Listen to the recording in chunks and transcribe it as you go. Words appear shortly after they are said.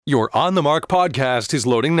Your On the Mark podcast is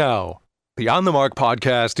loading now. The On the Mark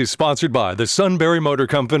podcast is sponsored by the Sunbury Motor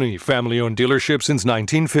Company, family-owned dealership since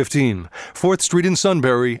 1915, 4th Street in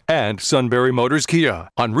Sunbury, and Sunbury Motors Kia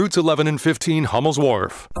on routes 11 and 15 Hummel's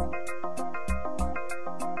Wharf.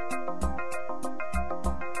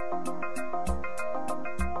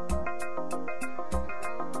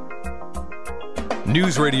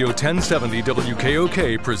 News Radio 1070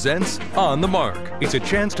 WKOK presents On the Mark. It's a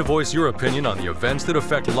chance to voice your opinion on the events that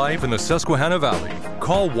affect life in the Susquehanna Valley.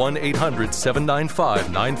 Call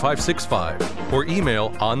 1-800-795-9565 or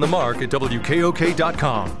email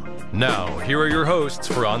onthemark@wkok.com. Now, here are your hosts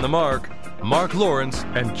for On the Mark, Mark Lawrence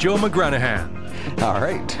and Joe McGranahan. All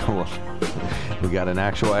right. Well, we got an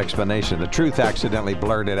actual explanation. The truth accidentally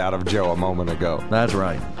blurted out of Joe a moment ago. That's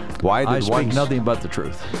right. I speak nothing but the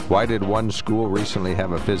truth. Why did one school recently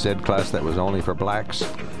have a phys ed class that was only for blacks?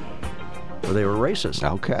 Well, they were racist.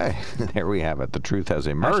 Okay. There we have it. The truth has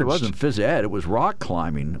emerged. Actually, it wasn't phys ed. It was rock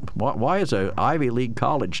climbing. Why is an Ivy League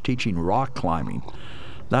college teaching rock climbing?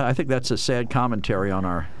 I think that's a sad commentary on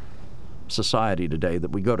our society today,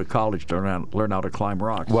 that we go to college to learn how to climb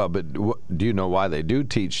rocks. Well, but do you know why they do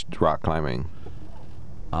teach rock climbing?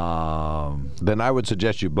 Then I would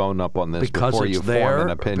suggest you bone up on this before you form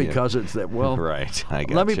an opinion. Because it's there. Well, right. I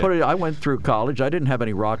got let me put it. I went through college. I didn't have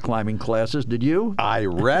any rock climbing classes. Did you? I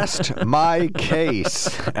rest my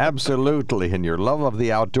case. Absolutely. And your love of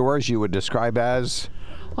the outdoors you would describe as?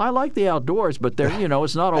 I like the outdoors, but there,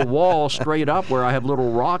 it's not a wall straight up where I have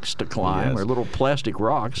little rocks to climb, or little plastic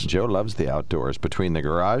rocks. Joe loves the outdoors, between the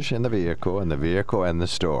garage and the vehicle and the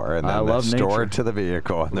store, and then the store to the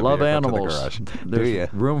vehicle and the love vehicle animals. to the garage.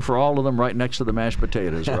 There's room for all of them right next to the mashed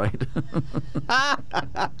potatoes, right?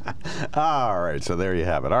 All right, so there you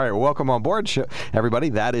have it. All right, welcome on board, everybody.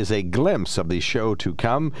 That is a glimpse of the show to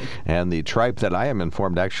come, and the tripe that I am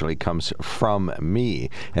informed actually comes from me,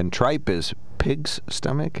 and tripe is pig's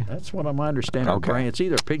stomach? That's what I'm understanding. Okay. Brain. It's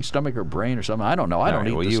either pig's stomach or brain or something. I don't know. I don't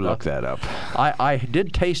eat this stuff. Look that up. I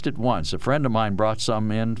did taste it once. A friend of mine brought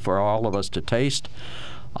some in for all of us to taste.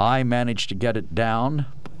 I managed to get it down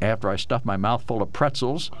after I stuffed my mouth full of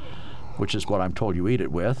pretzels, which is what I'm told you eat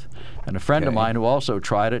it with. And a friend of mine who also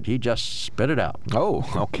tried it, he just spit it out. Oh,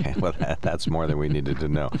 okay. Well, that's more than we needed to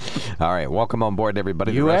know. All right. Welcome on board,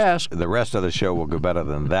 everybody. You asked. The rest of the show will go better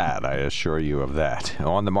than that, I assure you of that.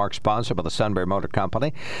 On the Mark, sponsored by the Sunbury Motor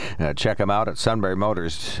Company. Check them out at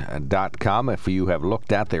sunburymotors.com. If you have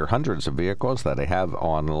looked at their hundreds of vehicles that they have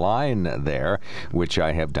online there, which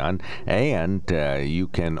I have done, and you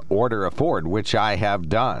can order a Ford, which I have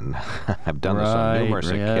done. I've done this on numerous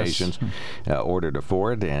occasions. Ordered a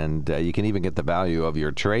Ford, and you can even get the value of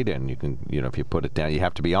your trade-in. You can, if you put it down, you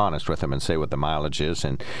have to be honest with them and say what the mileage is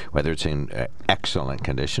and whether it's in excellent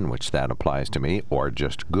condition, which that applies to me, or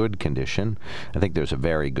just good condition. I think there's a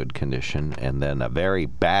very good condition, and then a very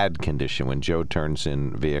bad condition. When Joe turns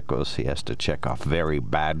in vehicles, he has to check off very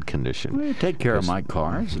bad condition. Well, take care of my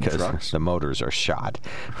cars and trucks. The motors are shot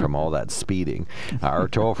from all that speeding. Our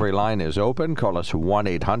toll-free line is open. Call us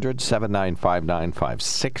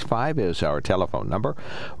 1-800-795-9565 is our telephone number.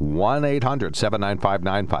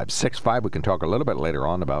 1-800-795-9565. We can talk a little bit later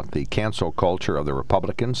on about the cancel culture of the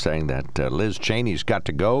Republicans, saying that Liz Cheney's got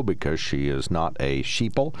to go because she is not a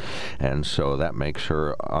sheeple, and so that makes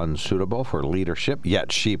her unsuitable for leadership.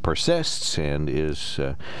 Yet she persists and is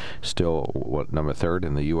still, number 3rd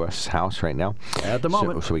in the U.S. House right now? At the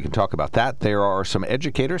moment. So we can talk about that. There are some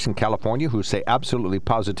educators in California who say absolutely,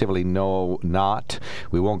 positively no, not.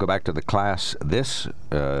 We won't go back to the class this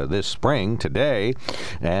spring, today,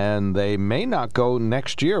 and they may not go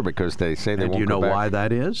next year because they say they won't go back. Do you know why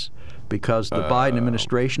that is? Because the Biden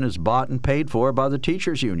administration is bought and paid for by the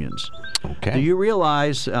teachers' unions. Okay. Do you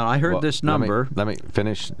realize, I heard this number. Let me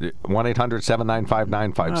finish.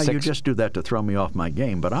 1-800-795-9565. You just do that to throw me off my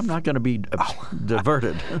game, but I'm not going to be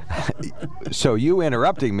diverted. So you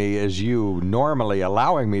interrupting me is you normally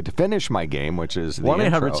allowing me to finish my game, which is the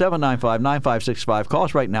 1-800-795-9565. Call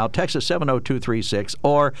us right now. Text us 70236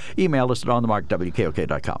 or email us at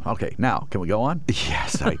onthemark@wkok.com. Okay, now, can we go on?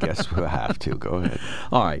 Yes, I guess we'll have to. Go ahead.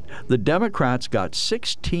 All right. The Democrats got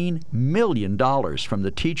 $16 million from the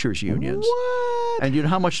teachers' unions. What? And you know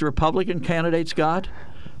how much the Republican candidates got?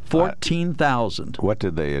 14,000. What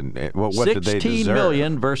did they? What did they deserve? 16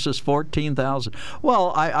 million versus 14,000.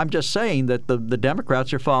 Well, I'm just saying that the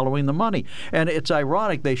Democrats are following the money, and it's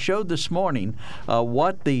ironic. They showed this morning there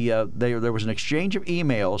was an exchange of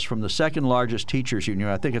emails from the second largest teachers union.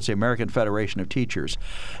 I think it's the American Federation of Teachers,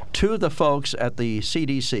 to the folks at the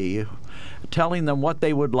CDC, telling them what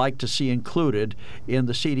they would like to see included in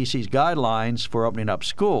the CDC's guidelines for opening up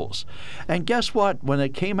schools. And guess what? When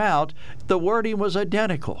it came out, the wording was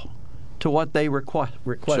identical. identical to what they requested.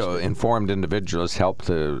 So informed individuals help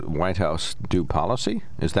the White House do policy?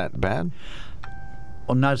 Is that bad?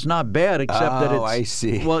 Well, no, it's not bad, except that it's... I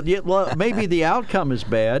see. Well, maybe the outcome is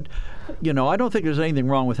bad. I don't think there's anything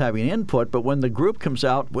wrong with having input, but when the group comes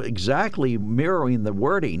out exactly mirroring the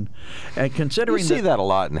wording, and considering you see that a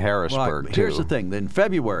lot in Harrisburg, too. Here's the thing. In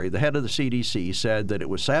February, the head of the CDC said that it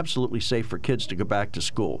was absolutely safe for kids to go back to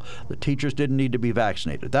school. The teachers didn't need to be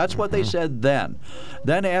vaccinated. That's what they said then.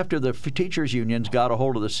 Then after the teachers' unions got a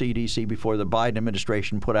hold of the CDC before the Biden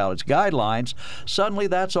administration put out its guidelines, suddenly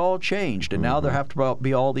that's all changed, and now there have to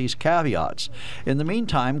be all these caveats. In the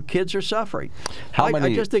meantime, kids are suffering. I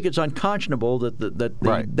just think it's unconscionable that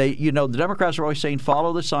the Democrats are always saying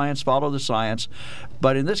follow the science,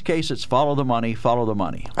 but in this case it's follow the money.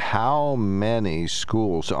 How many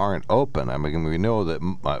schools aren't open? I mean, we know that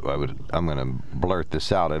I'm going to blurt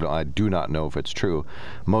this out. I do not know if it's true.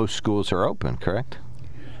 Most schools are open, correct?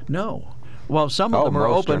 No. Well, some of them are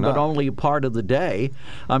open, but only part of the day.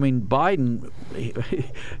 I mean, Biden,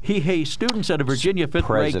 he students at a Virginia fifth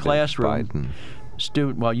grade classroom. Biden.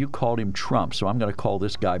 Well, you called him Trump, so I'm going to call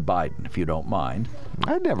this guy Biden, if you don't mind.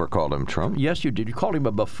 I never called him Trump. Yes, you did. You called him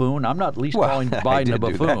a buffoon. I'm not at least calling Biden a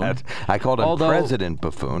buffoon. I called him President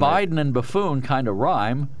Buffoon. Biden and buffoon kind of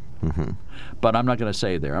rhyme. Mm-hmm. But I'm not going to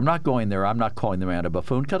say there. I'm not going there. I'm not calling the man a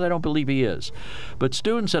buffoon because I don't believe he is. But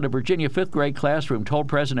students at a Virginia fifth grade classroom told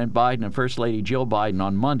President Biden and First Lady Jill Biden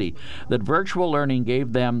on Monday that virtual learning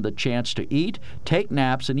gave them the chance to eat, take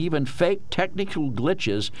naps, and even fake technical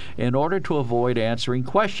glitches in order to avoid answering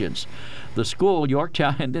questions. The school,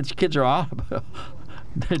 Yorktown, and these kids are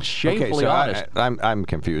it's shamefully honest. I'm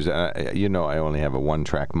confused. I only have a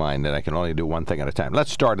one-track mind, and I can only do one thing at a time.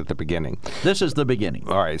 Let's start at the beginning. This is the beginning.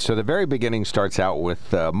 All right. So the very beginning starts out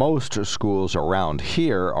with most schools around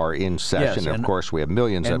here are in session. Yes, of course, we have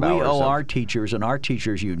millions of hours. And we owe our teachers and our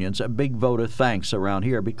teachers' unions a big vote of thanks around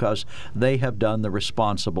here because they have done the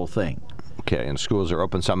responsible thing. Okay, and schools are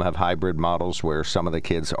open. Some have hybrid models where some of the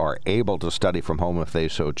kids are able to study from home if they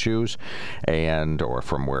so choose, or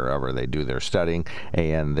from wherever they do their studying.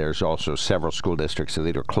 And there's also several school districts that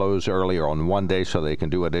either close earlier on one day so they can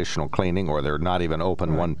do additional cleaning, or they're not even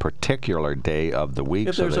open one particular day of the week.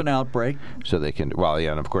 If there's an outbreak. So they can,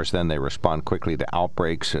 and of course then they respond quickly to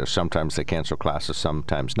outbreaks. Sometimes they cancel classes,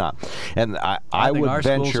 sometimes not. And I would our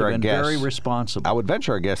venture schools have a been guess. very responsible. I would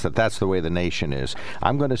venture a guess that that's the way the nation is.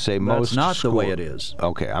 I'm going to say most. That's not the way it is.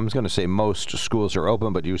 Okay, I'm going to say most schools are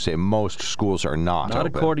open, but you say most schools are not open.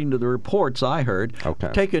 According to the reports I heard. Okay.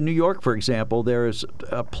 Take in New York, for example, there is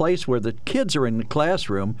a place where the kids are in the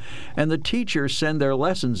classroom and the teachers send their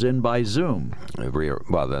lessons in by Zoom.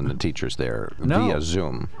 Well, then the teachers there via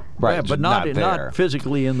Zoom. Right, yeah, but not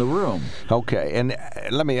physically in the room. Okay, and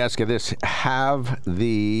let me ask you this.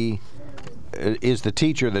 Is the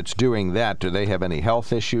teacher that's doing that, do they have any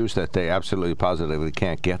health issues that they absolutely positively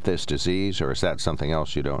can't get this disease, or is that something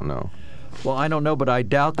else you don't know? Well, I don't know, but I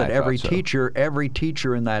doubt that every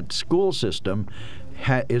teacher in that school system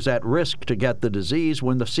is at risk to get the disease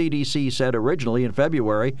when the CDC said originally in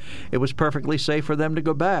February it was perfectly safe for them to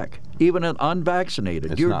go back, even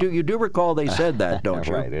unvaccinated. You do recall they said that, don't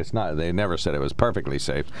you? Right. It's not. They never said it was perfectly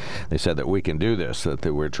safe. They said that we can do this, that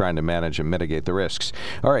we're trying to manage and mitigate the risks.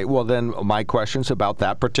 All right. Well, then my question's about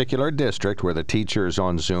that particular district where the teacher is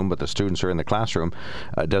on Zoom but the students are in the classroom.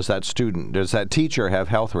 Does that teacher have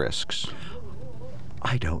health risks?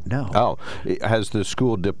 I don't know. Oh, has the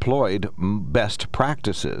school deployed best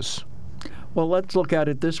practices? Well, let's look at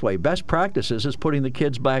it this way. Best practices is putting the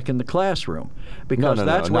kids back in the classroom because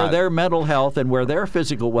that's where their mental health and where their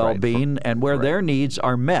physical well-being and where their needs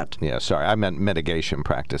are met. Yeah, sorry. I meant mitigation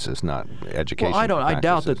practices, not education practices. I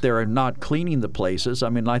doubt that they're not cleaning the places. I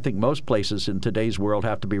mean, I think most places in today's world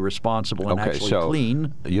have to be responsible and actually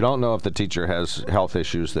clean. You don't know if the teacher has health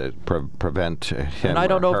issues that prevent him And I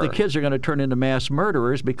don't know her. if the kids are going to turn into mass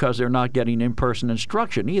murderers because they're not getting in-person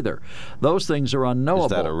instruction either. Those things are unknowable.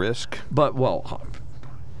 Is that a risk? Well,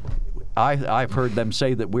 I've heard them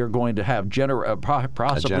say that we're going to have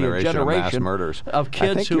possibly a generation of mass murders of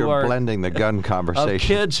kids I think who you're are blending the gun conversation. Of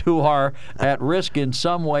kids who are at risk in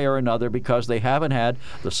some way or another because they haven't had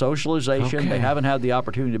the socialization, they haven't had the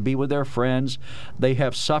opportunity to be with their friends. They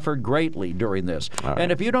have suffered greatly during this. Right.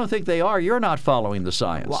 And if you don't think they are, you're not following the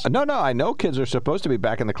science. Well, no, I know kids are supposed to be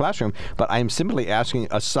back in the classroom, but I'm simply asking,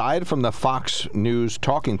 aside from the Fox News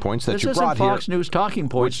talking points that you brought here. This isn't Fox News talking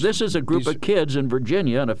points. This is a group of kids in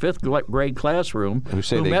Virginia in a fifth grade classroom who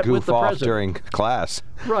say they met goof with the off president. during class.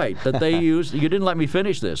 Right, that they use. You didn't let me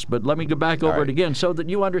finish this, but let me go back over it again so that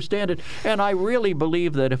you understand it. And I really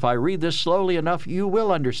believe that if I read this slowly enough, you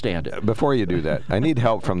will understand it. Before you do that, I need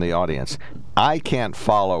help from the audience. I can't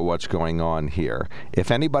follow what's going on here.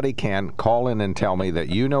 If anybody can, call in and tell me that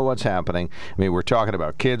you know what's happening. I mean, we're talking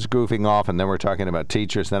about kids goofing off, and then we're talking about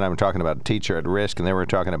teachers, then I'm talking about teacher at risk, and then we're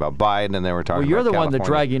talking about Biden, and then we're talking about Well, you're the one California. that's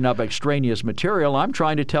dragging up extraneous material. I'm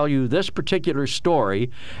trying to tell you this particular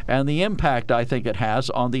story and the impact I think it has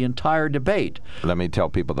on the entire debate. Let me tell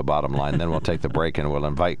people the bottom line, then we'll take the break and we'll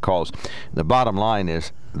invite calls. The bottom line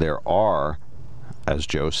is there are, as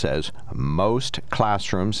Joe says, most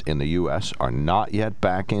classrooms in the U.S. are not yet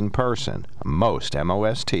back in person. Most,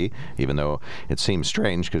 M-O-S-T, even though it seems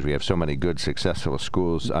strange because we have so many good, successful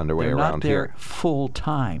schools underway They're around not there here. full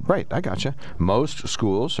time. Right, I gotcha. Most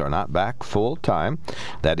schools are not back full time.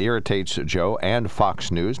 That irritates Joe and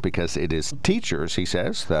Fox News because it is teachers, he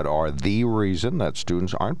says, that are the reason that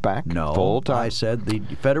students aren't back full time. I said the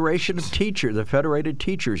Federation of Teachers, the Federated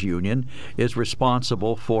Teachers Union, is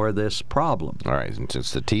responsible for this problem. All right, since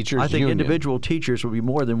it's the teachers I think union individual teachers would be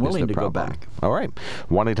more than willing to go back. All right.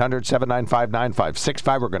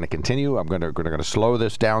 1-800-795-9565. We're going to continue. I'm going to slow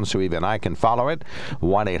this down so even I can follow it.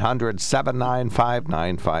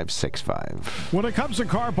 1-800-795-9565. When it comes to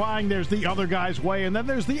car buying, there's the other guy's way, and then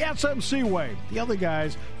there's the SMC way. The other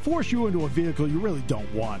guys force you into a vehicle you really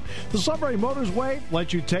don't want. The Sunbury Motors way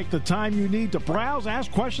lets you take the time you need to browse,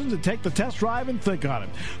 ask questions, and take the test drive and think on it.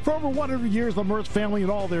 For over 100 years, the Mertz family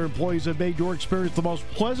and all their employees have made your experience the most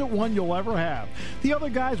pleasant one you'll ever have. The other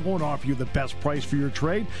guys won't offer you the best price for your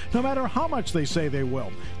trade, no matter how much they say they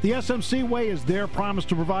will. The SMC way is their promise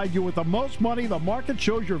to provide you with the most money the market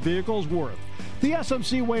shows your vehicle is worth. The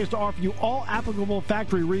SMC way is to offer you all applicable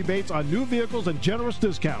factory rebates on new vehicles and generous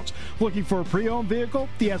discounts. Looking for a pre-owned vehicle?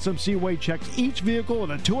 The SMC way checks each vehicle in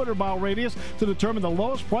a 200-mile radius to determine the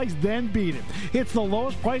lowest price, then beat it. It's the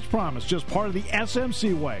lowest price promise, just part of the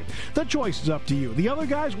SMC way. The choice is up to you, the other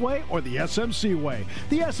guy's way or the SMC way.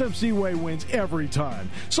 The SMC way wins every time.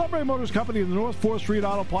 Sunbury Motors Company in the North 4th Street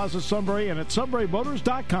Auto Plaza, Sunbury, and at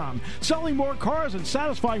sunburymotors.com. Selling more cars and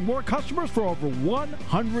satisfying more customers for over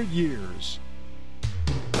 100 years.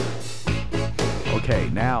 Okay,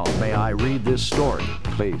 now may I read this story?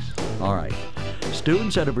 Please. All right.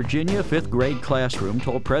 Students at a Virginia 5th grade classroom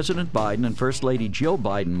told President Biden and First Lady Jill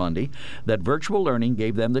Biden Monday that virtual learning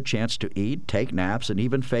gave them the chance to eat, take naps, and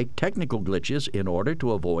even fake technical glitches in order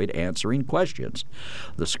to avoid answering questions.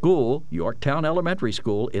 The school, Yorktown Elementary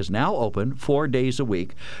School, is now open 4 days a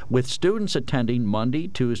week, with students attending Monday,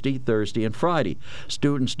 Tuesday, Thursday, and Friday.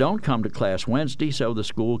 Students don't come to class Wednesday, so the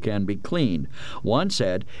school can be cleaned. One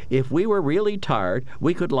said, "If we were really tired,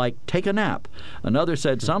 we could, take a nap." Another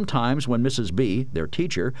said, "Sometimes when Mrs. B, their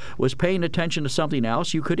teacher, was paying attention to something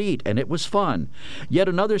else, you could eat, and it was fun." Yet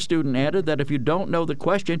another student added that if you don't know the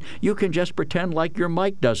question, you can just pretend like your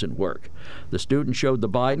mic doesn't work. The student showed the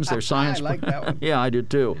Bidens their science... I like that one. Yeah, I did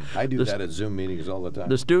too. I do that at Zoom meetings all the time.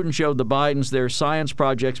 The student showed the Bidens their science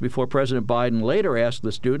projects before President Biden later asked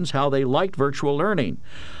the students how they liked virtual learning.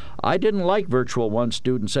 "I didn't like virtual," one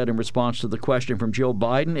student said in response to the question from Jill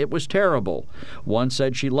Biden. "It was terrible." One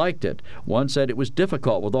said she liked it. One said it was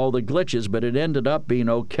difficult with all the glitches, but it ended up being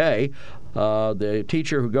okay. The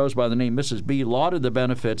teacher, who goes by the name Mrs. B, lauded the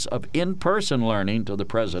benefits of in-person learning to the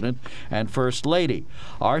President and First Lady.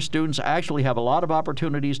 "Our students actually have a lot of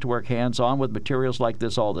opportunities to work hands-on with materials like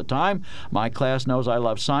this all the time. My class knows I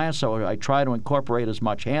love science, so I try to incorporate as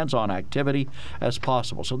much hands-on activity as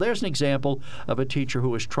possible." So there's an example of a teacher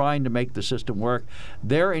who is trying to make the system work.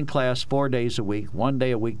 They're in class 4 days a week. 1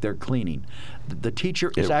 day a week they're cleaning. The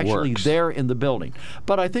teacher is actually works. there in the building.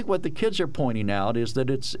 But I think what the kids are pointing out is that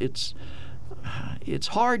it's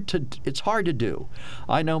hard to do.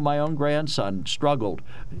 I know my own grandson struggled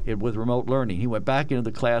with remote learning. He went back into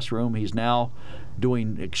the classroom. He's now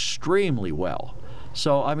doing extremely well.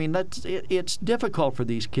 So, I mean, it's difficult for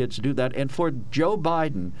these kids to do that. And for Joe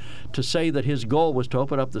Biden to say that his goal was to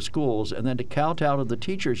open up the schools and then to count out of the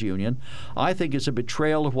teachers union, I think is a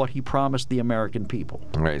betrayal of what he promised the American people.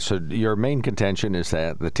 All right, so your main contention is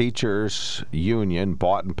that the teachers union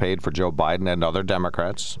bought and paid for Joe Biden and other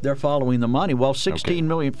Democrats. They're following the money. Well, $16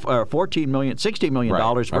 million, $14 million, $60 million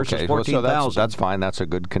versus okay. $14,000. Well, so that's fine. That's a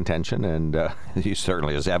good contention, and he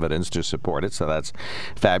certainly has evidence to support it, so that's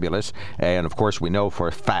fabulous. And, of course, we know know for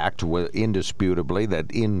a fact, indisputably,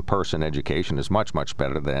 that in-person education is much, much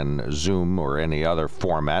better than Zoom or any other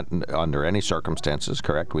format under any circumstances,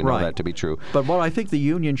 correct? We know that to be true. But what I think the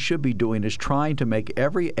union should be doing is trying to make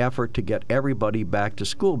every effort to get everybody back to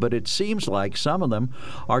school. But it seems like some of them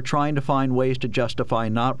are trying to find ways to justify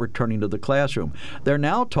not returning to the classroom. They're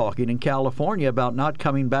now talking in California about not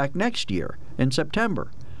coming back next year in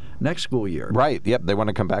September. Next school year. Right. Yep. They want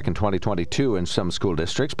to come back in 2022 in some school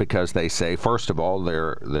districts because they say, first of all,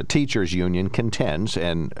 the teachers union contends,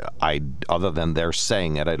 and other than they're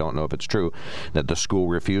saying it, I don't know if it's true, that the school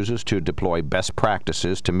refuses to deploy best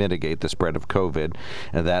practices to mitigate the spread of COVID,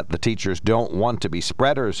 and that the teachers don't want to be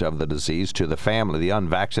spreaders of the disease to the family, the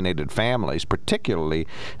unvaccinated families, particularly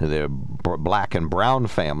the black and brown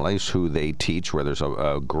families who they teach, where there's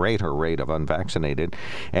a greater rate of unvaccinated.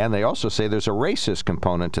 And they also say there's a racist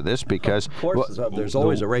component to this because of course, there's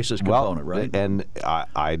always a racist component, right? And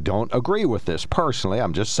I don't agree with this personally.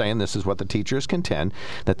 I'm just saying this is what the teachers contend,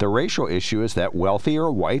 that the racial issue is that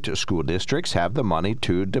wealthier white school districts have the money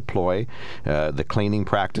to deploy the cleaning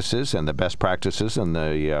practices and the best practices and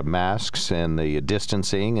the masks and the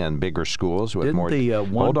distancing and bigger schools with more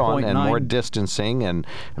more distancing and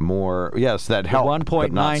more that help.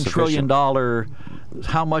 $1.9 trillion.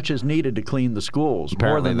 How much is needed to clean the schools?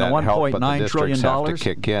 Apparently more than the $1.9 trillion. Have to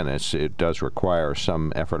kick in. It does require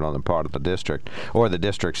some effort on the part of the district, or the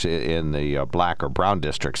districts in the black or brown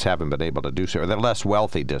districts haven't been able to do so, or the less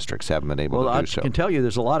wealthy districts haven't been able to do so. I can tell you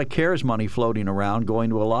there's a lot of CARES money floating around going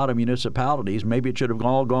to a lot of municipalities. Maybe it should have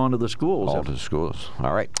all gone to the schools. All to the schools.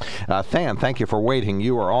 All right. Than, thank you for waiting.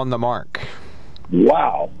 You are on the mark.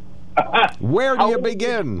 Wow. Where do you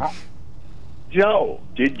begin? Joe,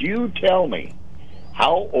 did you tell me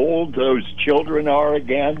how old those children are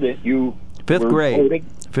again that you Fifth were grade. quoting?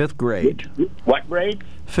 Fifth grade. What grade?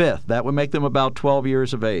 Fifth. That would make them about 12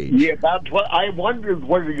 years of age. Yeah, about 12. I wondered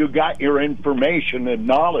where you got your information and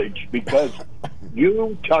knowledge, because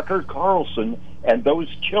you, Tucker Carlson, and those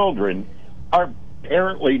children are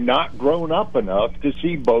apparently not grown up enough to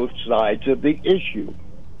see both sides of the issue.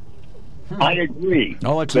 I agree.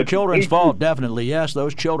 Oh, it's the children's fault, definitely. Yes,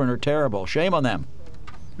 those children are terrible. Shame on them.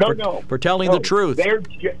 For telling the truth.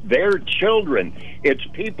 They're children. It's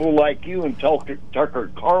people like you and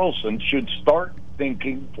Tucker Carlson should start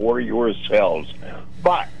thinking for yourselves.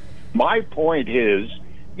 But my point is,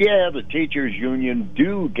 the teachers union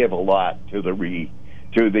do give a lot to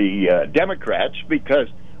the Democrats, because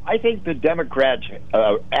I think the Democrats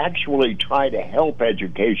actually try to help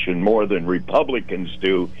education more than Republicans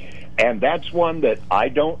do. And that's one that I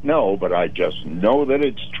don't know, but I just know that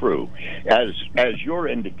it's true, as your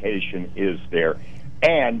indication is there.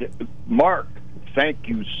 And, Mark, thank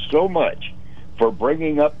you so much for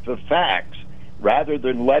bringing up the facts rather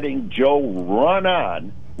than letting Joe run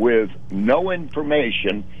on with no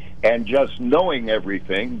information and just knowing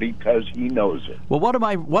everything because he knows it. Well,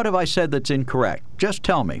 what have I said that's incorrect? Just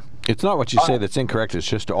tell me. It's not what you say that's incorrect. It's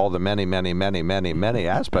just all the many, many, many, many, many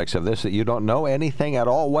aspects of this that you don't know anything at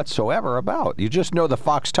all whatsoever about. You just know the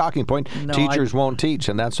Fox talking point. Teachers won't teach,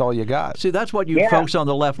 and that's all you got. See, that's what you folks on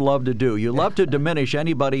the left love to do. You love to diminish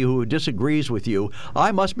anybody who disagrees with you.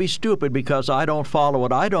 I must be stupid because I don't follow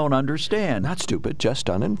it. I don't understand. Not stupid,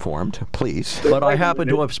 just uninformed, please. But I happen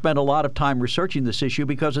to have spent a lot of time researching this issue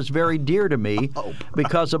because it's very dear to me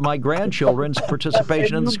because of my grandchildren's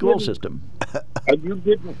participation in the school system. And you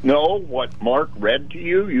didn't know what Mark read to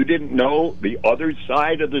you? You didn't know the other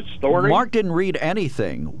side of the story? Mark didn't read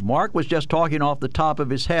anything. Mark was just talking off the top of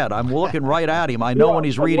his head. I'm looking right at him. I know when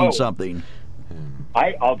he's reading something.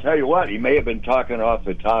 I'll tell you what, he may have been talking off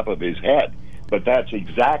the top of his head, but that's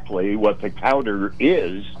exactly what the counter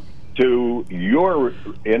is to your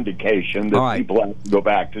indication that people have to go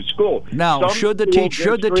back to school. Now, should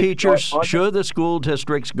the school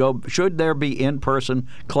districts go? Should there be in-person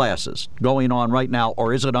classes going on right now,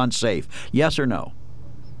 or is it unsafe? Yes or no?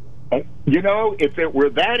 You know, if it were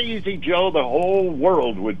that easy, Joe, the whole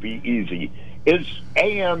world would be easy. Is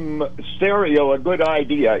AM stereo a good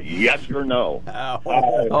idea? Yes or no?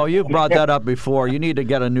 Oh, you've brought that up before. You need to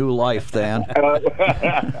get a new life, then.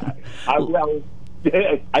 Well,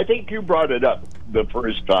 I think you brought it up the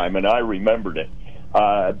first time, and I remembered it.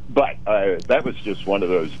 But that was just one of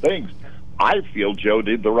those things. I feel Joe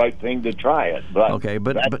did the right thing to try it.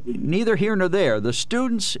 But neither here nor there. The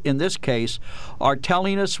students in this case are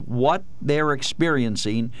telling us what they're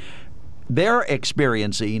experiencing. they're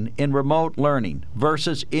experiencing in remote learning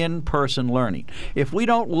versus in-person learning. If we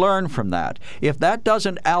don't learn from that, if that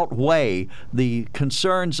doesn't outweigh the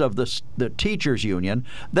concerns of the teachers union,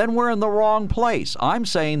 then we're in the wrong place. I'm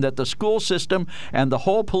saying that the school system and the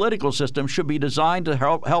whole political system should be designed to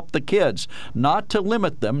help the kids, not to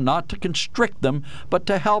limit them, not to constrict them, but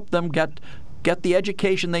to help them get the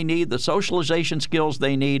education they need, the socialization skills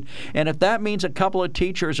they need. And if that means a couple of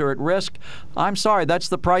teachers are at risk, I'm sorry, that's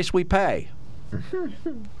the price we pay.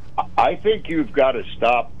 I think you've got to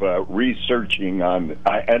stop researching on,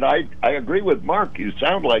 and I agree with Mark, you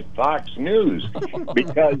sound like Fox News,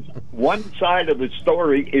 because one side of the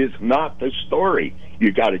story is not the story.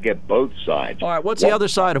 You got to get both sides. All right, what's the other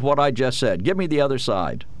side of what I just said? Give me the other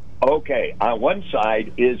side. Okay, on one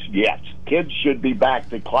side is, yes, kids should be back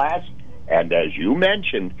to class. And as you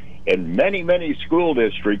mentioned, in many, many school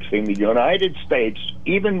districts in the United States,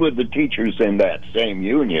 even with the teachers in that same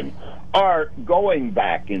union, are going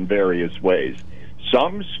back in various ways.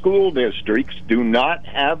 Some school districts do not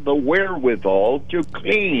have the wherewithal to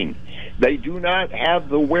clean. They do not have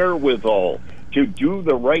the wherewithal to do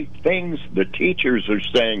the right things. The teachers are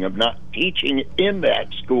saying, I'm not teaching in that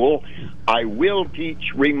school. I will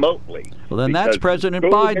teach remotely. Well, then that's President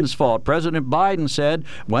Biden's fault. President Biden said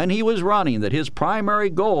when he was running that his primary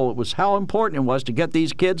goal was how important it was to get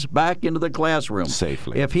these kids back into the classroom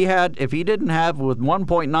safely. If he didn't have, with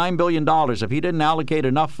 $1.9 billion, if he didn't allocate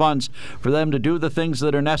enough funds for them to do the things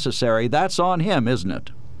that are necessary, that's on him, isn't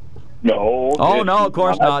it? No. Oh, no, of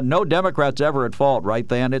course not. No Democrat's ever at fault, right,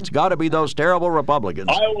 then? It's got to be those terrible Republicans.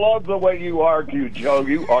 I love the way you argue, Joe.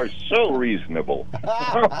 You are so reasonable.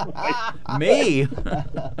 Me?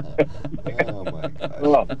 Oh, my gosh.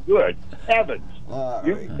 Oh, good heavens.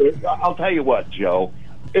 I'll tell you what, Joe.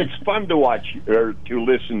 It's fun to watch or to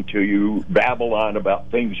listen to you babble on about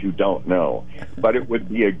things you don't know. But it would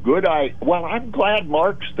be a good idea. Well, I'm glad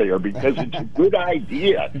Mark's there, because it's a good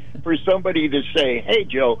idea for somebody to say, hey,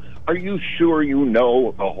 Joe, are you sure you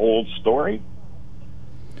know the whole story?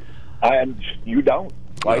 And you don't.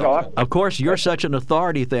 Quite often. Of course, you're such an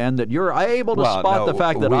authority, then, that you're able to spot the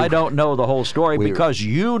fact that I don't know the whole story because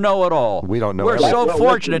you know it all. We don't know. We're so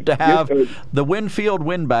fortunate to have the Winfield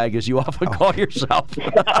windbag, as you often call yourself.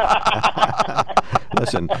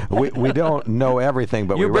 Listen, we don't know everything,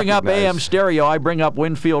 but you we bring up recognize... AM stereo, I bring up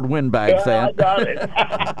Winfield windbag, Than. I got it.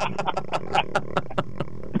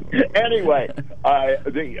 Anyway,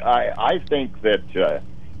 I think that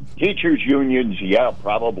teachers' unions,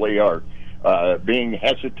 probably are being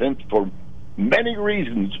hesitant for many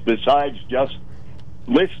reasons besides just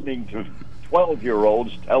listening to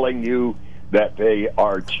 12-year-olds telling you that they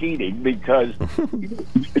are cheating. Because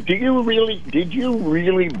did you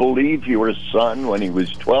really believe your son when he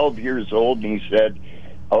was 12 years old and he said,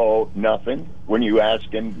 oh, nothing, when you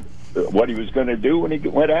asked him what he was going to do when he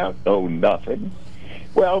went out? Oh, nothing.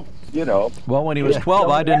 Well, Well, when he was 12,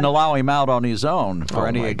 I didn't allow him out on his own for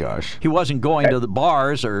any. My gosh. He wasn't going to the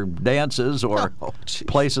bars or dances or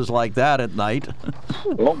places like that at night.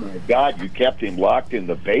 Oh my God! You kept him locked in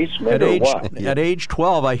the basement, or what? At age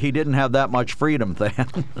 12, he didn't have that much freedom,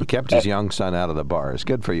 Than. He kept his young son out of the bars.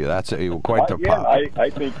 Good for you. That's quite the pop. I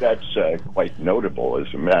think that's quite notable,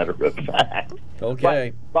 as a matter of fact.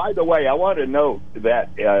 Okay. But, by the way, I want to note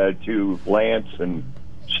that to Lance and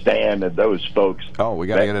Stan and those folks. Oh, we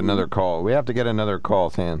got to get another call. We have to get another call,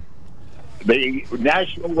 Than. The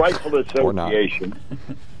National Rifle Association.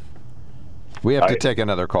 We have to take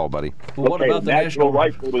another call, buddy. Well, what about the National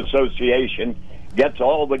Rifle Association gets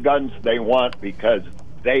all the guns they want because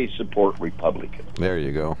they support Republicans. There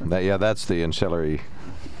you go. That's the ancillary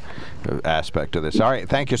aspect of this. All right,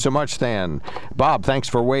 thank you so much, Stan. Bob, thanks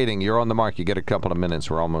for waiting. You're on the mark. You get a couple of minutes.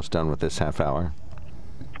 We're almost done with this half hour.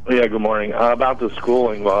 Yeah, good morning. About the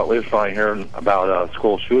schooling, well, at least we're not hearing about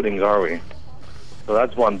school shootings, are we? So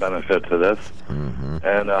that's one benefit to this. Mm-hmm.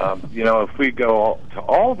 And, if we go to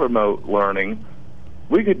all remote learning,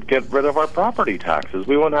 we could get rid of our property taxes.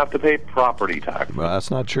 We wouldn't have to pay property taxes. Well, that's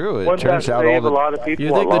not true. It Wouldn't turns that out save all a lot of people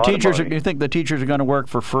You think money? you think the teachers are going to work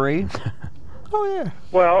for free? Oh, yeah.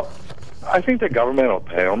 Well, I think the government will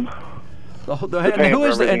pay them. Who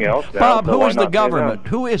is Bob, who is the government?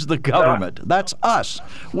 Who is the government? That's us.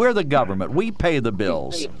 We're the government. We pay the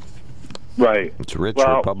bills. Right. It's rich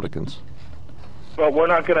Republicans. Well, we're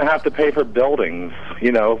not going to have to pay for buildings.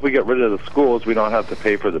 If we get rid of the schools, we don't have to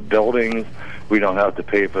pay for the buildings. We don't have to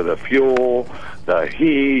pay for the fuel, the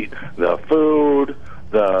heat, the food,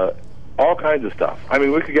 all kinds of stuff. I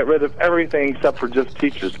mean, we could get rid of everything except for just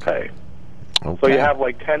teachers' pay. Okay. So you have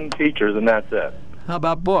like 10 teachers, and that's it. How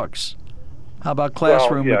about books? How about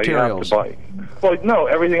classroom materials? You have to buy. Well, no,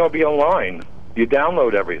 everything will be online. You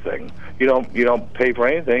download everything. You don't pay for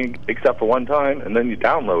anything except for one time, and then you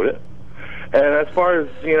download it. And as far as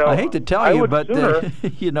I hate to tell you, but sooner,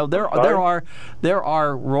 there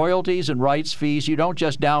are royalties and rights fees. You don't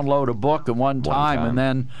just download a book at one time and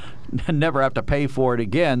then never have to pay for it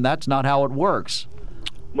again. That's not how it works.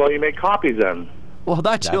 Well, you make copies then. Well,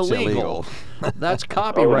 that's illegal. That's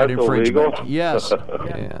copyright that's infringement. Illegal? Yes.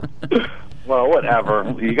 Yeah. Well,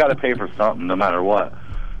 whatever. You got to pay for something, no matter what.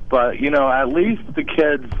 But at least the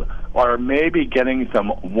kids are maybe getting some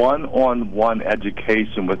one-on-one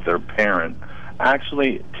education with their parent,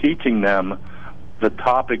 actually teaching them the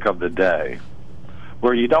topic of the day,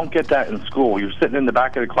 where you don't get that in school. You're sitting in the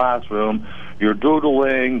back of the classroom, you're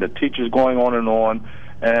doodling, the teacher's going on,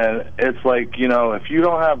 and it's like, if you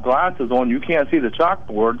don't have glasses on, you can't see the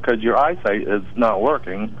chalkboard because your eyesight is not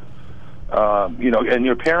working. And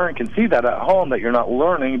your parent can see that at home, that you're not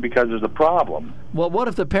learning because there's a problem. Well, what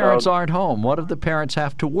if the parents aren't home? What if the parents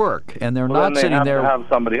have to work and they're not sitting there? Then they have to have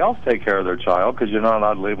somebody else take care of their child because you're not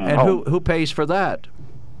allowed to leave them home. And who pays for that?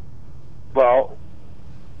 Well,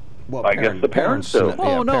 I guess the parents do.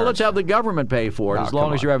 Oh, no, let's have the government pay for it, as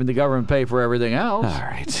long as you're having the government pay for everything else. All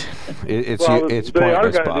right. It's they pointless, are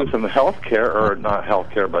going to Bob. do some health care, or not health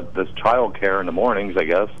care, but this child care in the mornings, I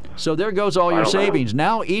guess. So there goes all your savings.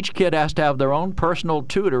 Now each kid has to have their own personal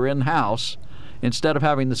tutor in-house instead of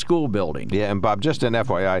having the school building. Yeah, and Bob, just an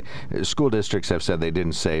FYI, school districts have said they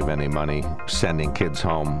didn't save any money sending kids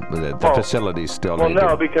home. The facilities still need to. Well,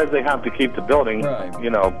 no, because they have to keep the building,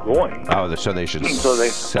 going. Oh, so they should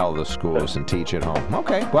sell the schools and teach at home.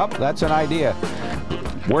 Okay, well, that's an idea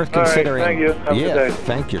worth considering. All right, thank you. Have a good day.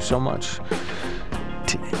 Thank you so much.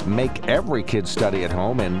 Make every kid study at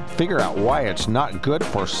home and figure out why it's not good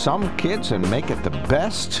for some kids and make it the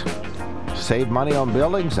best. Save money on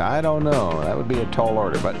buildings? I don't know. That would be a tall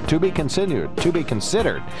order, but to be considered.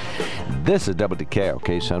 This is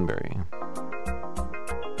WKOK Sunbury.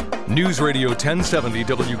 News Radio 1070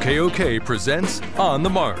 WKOK presents On the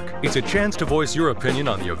Mark. It's a chance to voice your opinion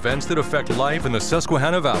on the events that affect life in the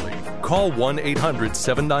Susquehanna Valley. Call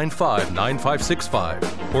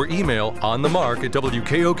 1-800-795-9565 or email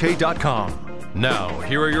onthemark@wkok.com. Now,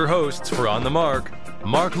 here are your hosts for On the Mark,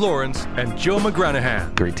 Mark Lawrence and Joe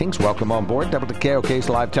McGranahan. Greetings. Welcome on board WKOK's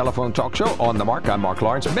live telephone talk show, On the Mark. I'm Mark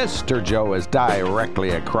Lawrence. Mr. Joe is directly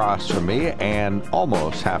across from me and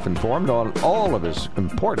almost half informed on all of his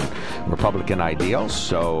important Republican ideals,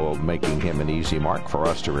 so making him an easy mark for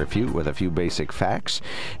us to refute with a few basic facts.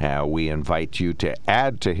 We invite you to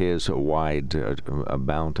add to his wide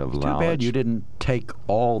amount of knowledge. Too bad you didn't take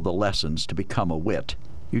all the lessons to become a wit.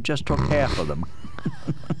 You just took half of them.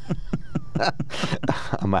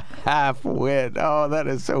 I'm a half-wit. Oh, that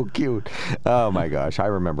is so cute. Oh, my gosh. I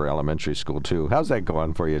remember elementary school, too. How's that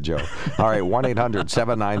going for you, Joe? All right,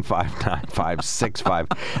 1-800-795-9565.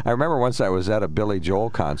 I remember once I was at a Billy Joel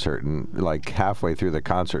concert, and like halfway through the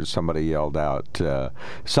concert, somebody yelled out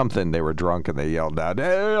something. They were drunk, and they yelled out,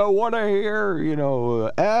 "Hey, I want to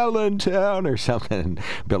hear, Allentown," or something. And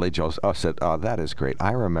Billy Joel said, "Oh, that is great.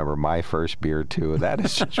 I remember my first beer, too. That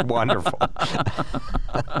is just wonderful."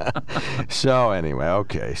 So anyway,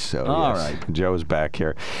 okay. So all yes, right. Joe's back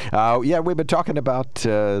here. We've been talking about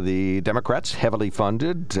the Democrats heavily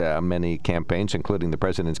funded many campaigns, including the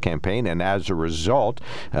president's campaign, and as a result,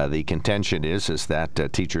 the contention is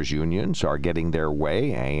that teachers' unions are getting their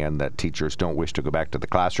way and that teachers don't wish to go back to the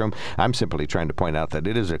classroom. I'm simply trying to point out that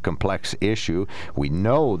it is a complex issue. We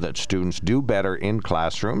know that students do better in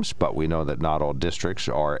classrooms, but we know that not all districts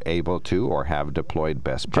are able to or have deployed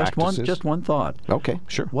best practices. Just one thought. Okay,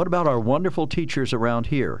 sure. What about our wonderful teachers around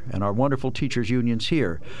here and our wonderful teachers' unions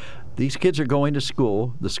here? These kids are going to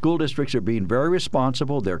school. The school districts are being very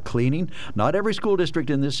responsible. They're cleaning. Not every school district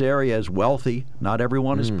in this area is wealthy. Not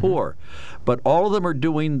everyone is poor. But all of them are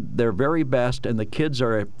doing their very best, and the kids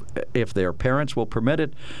are, if their parents will permit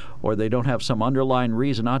it, or they don't have some underlying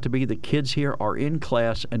reason not to be, the kids here are in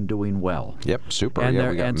class and doing well. Yep, super. And we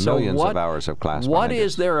got millions of hours of class. What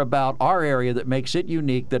is there about our area that makes it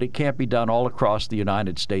unique that it can't be done all across the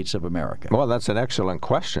United States of America? Well, that's an excellent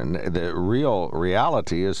question. The real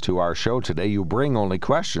reality is, to our show today, you bring only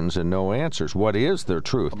questions and no answers. What is their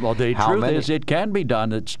truth? Well, the truth is it can be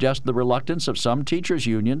done. It's just the reluctance of some teachers'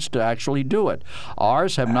 unions to actually do it.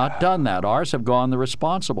 Ours have not done that. Ours have gone the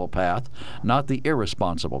responsible path, not the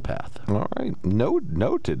irresponsible path. path. All right.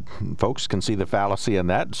 Noted. Folks can see the fallacy in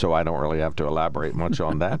that, so I don't really have to elaborate much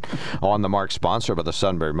on that. On the Mark, sponsored by the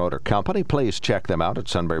Sunbury Motor Company. Please check them out at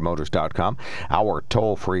sunburymotors.com. Our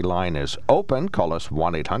toll-free line is open. Call us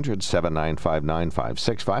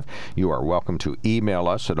 1-800-795-9565. You are welcome to email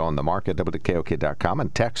us at onthemark@wkok.com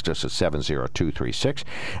and text us at 70236.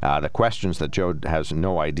 The questions that Joe has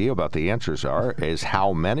no idea about the answers is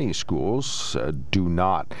how many schools do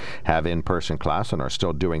not have in-person class and are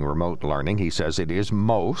still doing remote learning. He says it is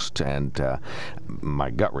most, and my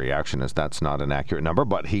gut reaction is that's not an accurate number,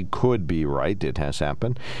 but he could be right. It has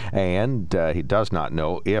happened. And he does not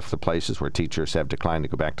know if the places where teachers have declined to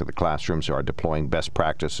go back to the classrooms are deploying best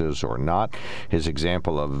practices or not. His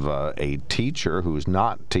example of a teacher who's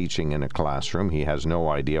not teaching in a classroom, he has no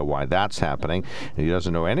idea why that's happening. He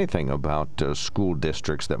doesn't know anything about school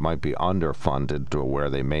districts that might be underfunded to where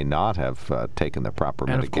they may not have taken the proper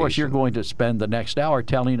And mitigation. of course, you're going to spend the next hour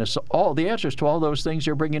telling us all the answers to all those things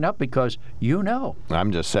you're bringing up because you know.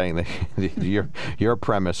 I'm just saying that your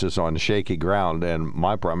premise is on shaky ground, and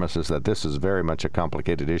my premise is that this is very much a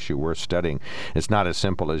complicated issue worth studying. It's not as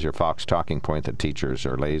simple as your Fox talking point that teachers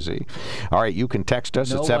are lazy. All right, you can text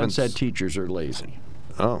us No at 7... one said teachers are lazy.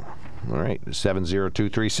 Oh. All right,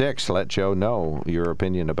 70236. Let Joe know your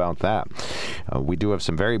opinion about that. We do have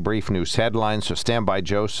some very brief news headlines, so stand by,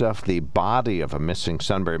 Joseph. The body of a missing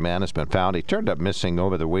Sunbury man has been found. He turned up missing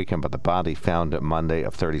over the weekend, but the body found Monday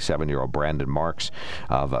of 37-year-old Brandon Marks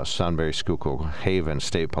of Sunbury Schuylkill Haven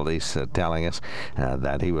State Police telling us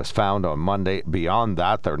that he was found on Monday. Beyond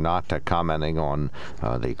that, they're not commenting on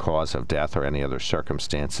the cause of death or any other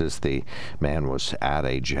circumstances. The man was at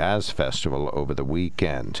a jazz festival over the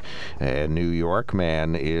weekend. A New York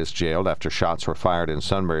man is jailed after shots were fired in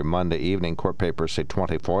Sunbury Monday evening. Court papers say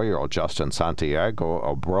 24-year-old Justin Santiago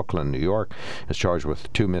of Brooklyn, New York, is charged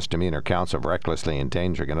with 2 misdemeanor counts of recklessly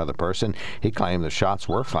endangering another person. He claimed the shots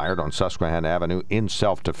were fired on Susquehanna Avenue in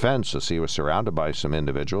self-defense as he was surrounded by some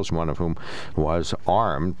individuals, one of whom was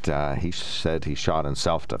armed. He said he shot in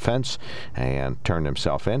self-defense and turned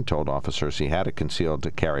himself in, told officers he had a concealed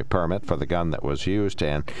carry permit for the gun that was used,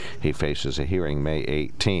 and he faces a hearing May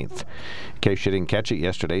 18th. In case you didn't catch it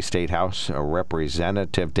yesterday, State House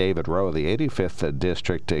Representative David Rowe of the 85th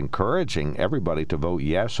District encouraging everybody to vote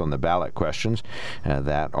yes on the ballot questions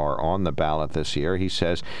that are on the ballot this year. He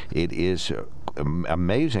says it is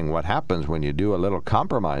amazing what happens when you do a little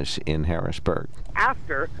compromise in Harrisburg.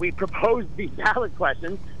 After we proposed these ballot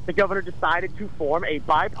questions, the governor decided to form a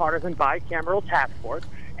bipartisan, bicameral task force.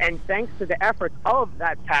 And thanks to the efforts of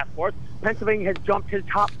that task force, Pennsylvania has jumped to the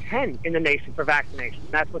top 10 in the nation for vaccination.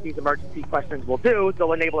 That's what these emergency questions will do.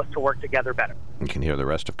 They'll enable us to work together better. You can hear the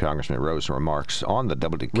rest of Congressman Rowe's remarks on the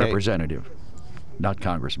WDK. Representative, not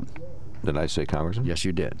congressman. Did I say congressman? Yes,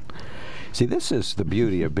 you did. See, this is the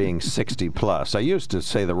beauty of being 60 plus. I used to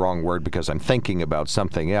say the wrong word because I'm thinking about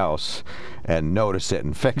something else and notice it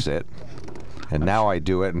and fix it. And now I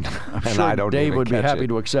do it, and sure I don't Dave even would be catch happy it.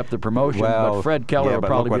 to accept the promotion, Well, but Fred Keller yeah, will but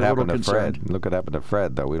probably look be what a little happened to concerned. Fred. Look what happened to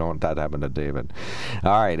Fred, though. We don't want that to happen to David.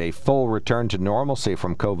 All right, a full return to normalcy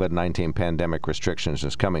from COVID-19 pandemic restrictions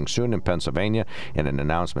is coming soon in Pennsylvania. In an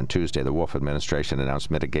announcement Tuesday, the Wolf administration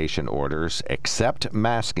announced mitigation orders, except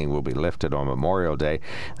masking, will be lifted on Memorial Day.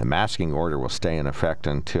 The masking order will stay in effect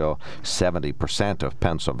until 70% of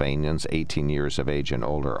Pennsylvanians 18 years of age and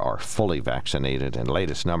older are fully vaccinated. And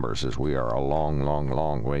latest numbers is we are a long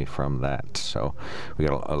way from that. So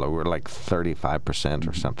we're like 35%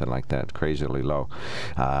 or something like that, crazily low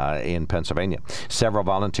in Pennsylvania. Several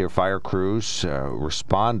volunteer fire crews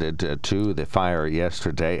responded to the fire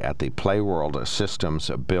yesterday at the Playworld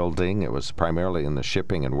Systems building. It was primarily in the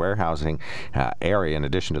shipping and warehousing area. In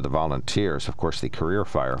addition to the volunteers, of course, the career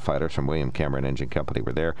firefighters from William Cameron Engine Company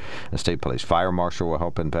were there. The State Police Fire Marshal will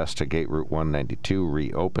help investigate. Route 192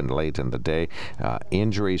 reopened late in the day.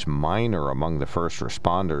 Injuries minor among the first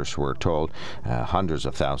responders, we're told. Hundreds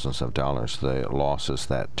of thousands of dollars, the losses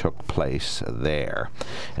that took place there.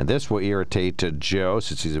 And this will irritate Joe,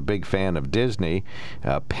 since he's a big fan of Disney.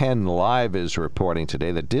 Penn Live is reporting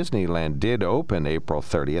today that Disneyland did open April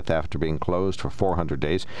 30th after being closed for 400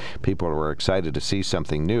 days. People were excited to see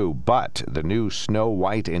something new, but the new Snow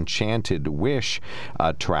White Enchanted Wish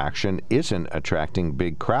attraction isn't attracting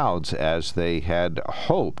big crowds as they had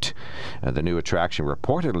hoped. The new attraction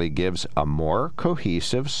reportedly gives a more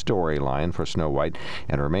cohesive storyline for Snow White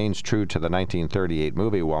and remains true to the 1938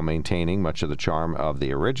 movie while maintaining much of the charm of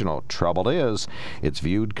the original. Trouble is, it's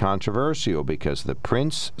viewed controversial because the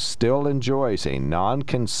prince still enjoys a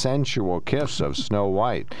non-consensual kiss of Snow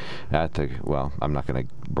White at the, well, I'm not going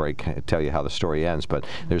to break, tell you how the story ends. But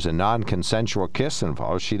there's a non-consensual kiss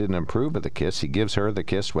involved. She didn't approve of the kiss. He gives her the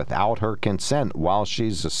kiss without her consent while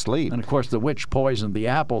she's asleep. And, of course, the witch poisoned the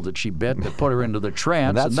apple that she bit that put her into the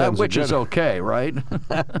trance, and that witch is okay, right?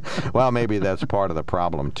 Well, maybe that's part of the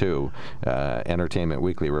problem, too. Entertainment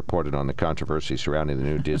Weekly reported on the controversy surrounding the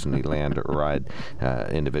new Disneyland ride.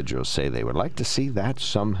 Individuals say they would like to see that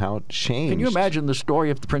somehow changed. Can you imagine the story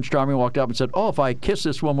if the Prince Charming walked up and said, "Oh, if I kiss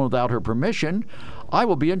this woman without her permission, I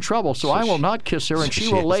will be in trouble, so I will not kiss her, and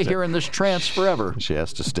she will lay here in this trance forever." She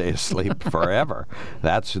has to stay asleep forever.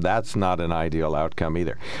 That's not an ideal outcome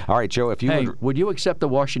either. All right, Joe, if you would you accept the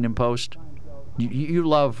Washington Post? You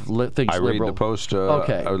love things I liberal. read the Post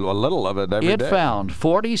okay. a little of it every day. It found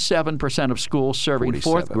 47% of schools serving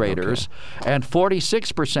fourth graders and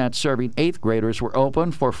 46% serving eighth graders were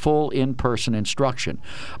open for full in-person instruction.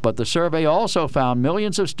 But the survey also found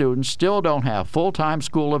millions of students still don't have full-time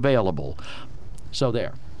school available. So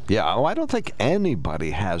there. Yeah, I don't think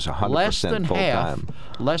anybody has 100% full-time.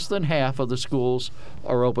 Less than half of the schools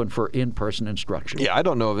are open for in-person instruction. Yeah, I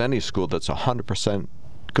don't know of any school that's 100%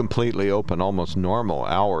 completely open, almost normal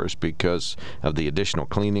hours, because of the additional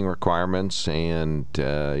cleaning requirements, and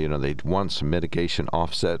they want some mitigation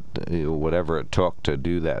offset, whatever it took to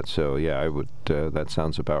do that. So yeah, I would. That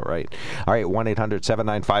sounds about right. All right,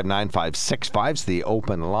 1-800-795-9565 is the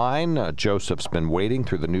open line. Joseph's been waiting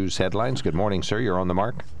through the news headlines. Good morning, sir. You're on the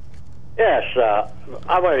mark. Yes,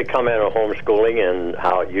 I wanted to comment on homeschooling and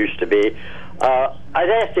how it used to be. I'd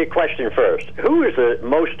ask you a question first. Who is the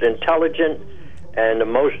most intelligent and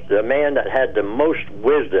the man that had the most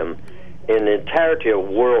wisdom in the entirety of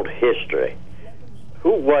world history?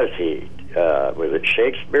 Who was he? Was it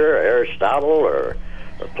Shakespeare, or Aristotle, or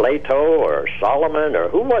Plato, or Solomon, or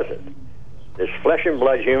who was it? This flesh and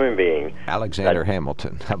blood human being. Alexander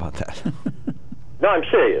Hamilton. How about that? No, I'm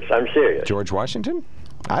serious. George Washington?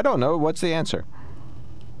 I don't know. What's the answer?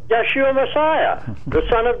 Yeshua Messiah, the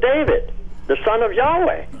son of David, the son of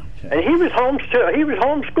Yahweh. And he was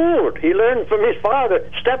homeschooled. He learned from his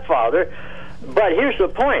stepfather. But here's the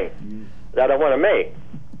point that I want to make.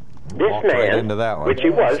 This Walk man, right into that one. which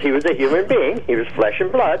he was a human being. He was flesh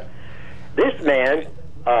and blood. This man,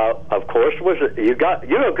 of course, you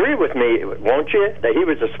agree with me, won't you, that he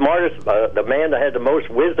was the smartest, the man that had the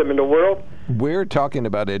most wisdom in the world? We're talking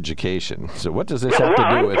about education. So what does this have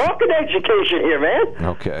to do with... I'm talking education here, man.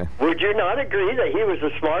 Okay. Would you not agree that he was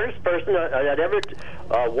the smartest person that ever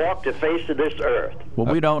walked the face of this earth? Well,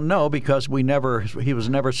 we don't know because he was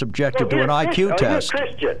never subjected to an IQ test. Are you a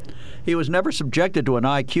Christian? He was never subjected to an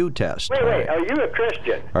IQ test. Wait, are you a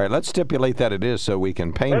Christian? All right, let's stipulate that it is so we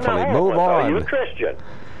can painfully move on. Are you a Christian?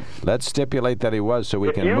 Let's stipulate that he was so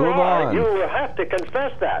we can move on. You will have to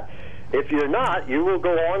confess that. If you're not, you will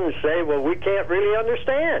go on and say, well, we can't really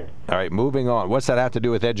understand. All right, moving on. What's that have to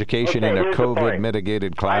do with education in a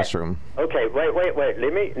COVID-mitigated classroom? Okay, wait.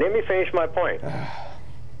 Let me finish my point.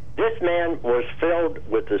 This man was filled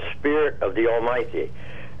with the Spirit of the Almighty.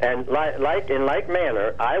 And in like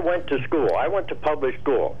manner, I went to school. I went to public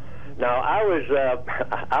school. Now, I was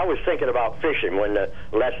thinking about fishing when the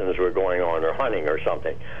lessons were going on, or hunting or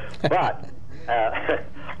something. But...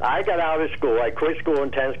 I got out of school. I quit school in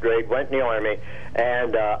 10th grade, went in the Army,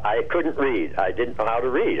 and I couldn't read. I didn't know how to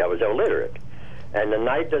read. I was illiterate. And the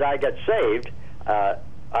night that I got saved, I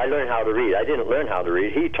learned how to read. I didn't learn how to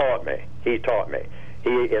read. He taught me. He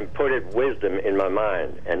inputted wisdom in my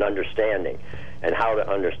mind and understanding and how to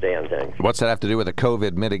understand things. What's that have to do with a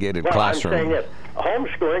COVID-mitigated classroom? I'm saying this.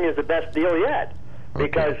 Homeschooling is the best deal yet.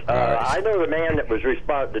 Because I know the man that was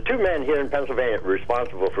the two men here in Pennsylvania were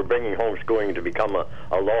responsible for bringing homeschooling to become a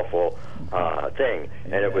lawful thing.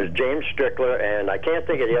 And it was James Strickler, and I can't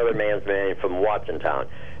think of the other man's name, from Watsontown.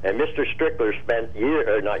 And Mr. Strickler spent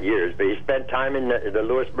he spent time in the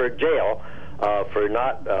Lewisburg jail for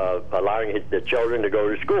not allowing the children to go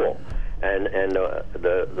to school. And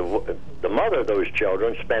the mother of those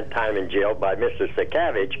children spent time in jail by Mr.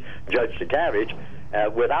 Sakavage, Judge Sakavage,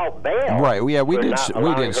 without bail. Right. Yeah, we did. Not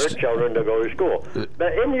allowing her children to go to school.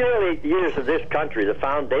 But in the early years of this country, the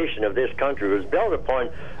foundation of this country was built upon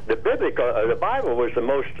the biblical. The Bible was the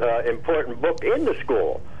most important book in the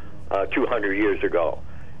school 200 years ago.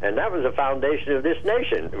 And that was the foundation of this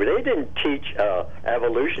nation. They didn't teach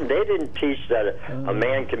evolution. They didn't teach that a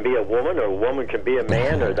man can be a woman or a woman can be a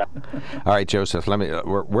man. Or that. All right, Joseph.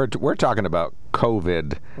 We're talking about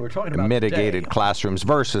COVID-mitigated classrooms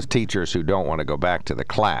versus teachers who don't want to go back to the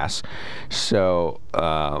class. So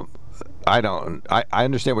I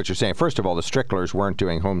understand what you're saying. First of all, the Stricklers weren't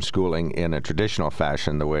doing homeschooling in a traditional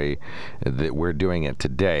fashion the way that we're doing it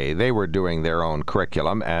today. They were doing their own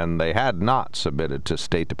curriculum, and they had not submitted to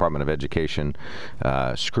State Department of Education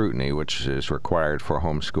scrutiny, which is required for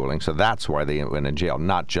homeschooling. So that's why they went in jail,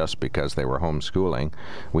 not just because they were homeschooling.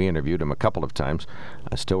 We interviewed them a couple of times.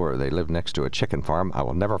 They lived next to a chicken farm. I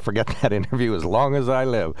will never forget that interview as long as I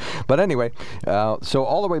live. But anyway, so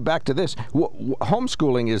all the way back to this,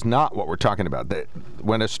 homeschooling is not what we're talking about.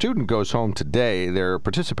 When a student goes home today, they're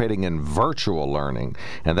participating in virtual learning,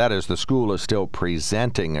 and that is the school is still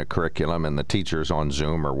presenting a curriculum, and the teacher's on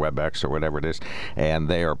Zoom or WebEx or whatever it is, and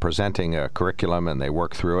they are presenting a curriculum, and they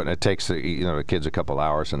work through it, and it takes the kids a couple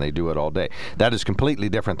hours, and they do it all day. That is completely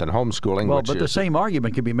different than homeschooling. Well, but the same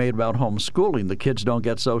argument can be made about homeschooling. The kids don't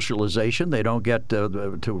get socialization. They don't get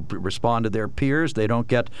to respond to their peers. They don't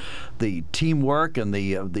get the teamwork and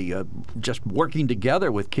the just working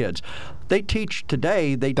together with kids. They teach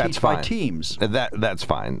today. They teach by teams. That's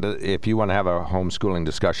fine. If you want to have a homeschooling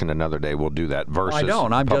discussion another day, we'll do that. Versus I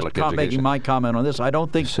don't. I'm just making my comment on this. I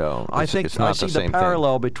don't think so. I think I see the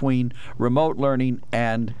parallel between remote learning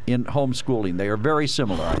and in homeschooling. They are very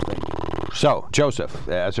similar, I think. So, Joseph,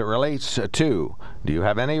 as it relates to, do you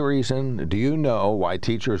have any reason? Do you know why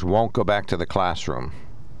teachers won't go back to the classroom?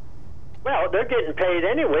 Well, they're getting paid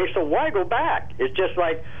anyway, so why go back? It's just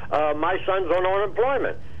like my son's on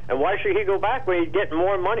unemployment. And why should he go back when he's getting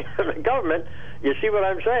more money from the government? You see what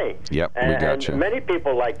I'm saying? Yep, we got you. And many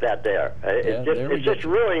people like that there. It's just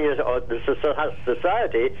ruining the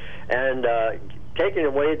society and taking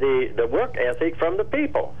away the work ethic from the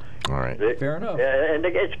people. All right. Fair enough. And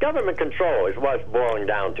it's government control is what it's boiling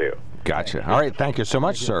down to. Gotcha. All right. Thank you so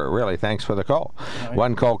much, sir. Really, thanks for the call. Right.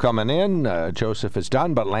 One call coming in. Joseph is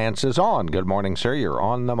done, but Lance is on. Good morning, sir. You're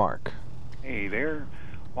on the mark. Hey there.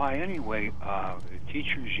 Why, anyway, the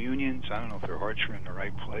teachers' unions, I don't know if their hearts are in the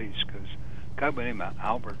right place, because a guy by the name of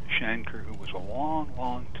Albert Shanker, who was a long,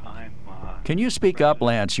 long time... Can you speak president. up,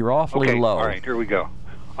 Lance? You're awfully low. All right, here we go.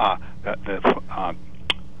 The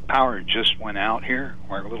power just went out here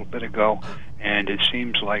a little bit ago, and it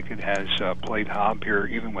seems like it has played hob here,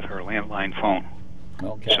 even with her landline phone.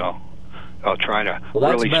 Okay. So I'll try to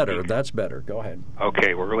that's better. That's better. Go ahead.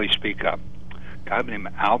 Okay, we'll really speak up. A guy by the name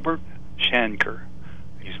of Albert Shanker.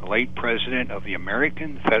 He's the late president of the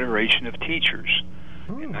American Federation of Teachers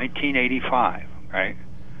in 1985, right?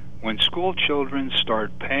 When school children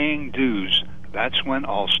start paying dues, that's when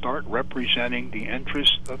I'll start representing the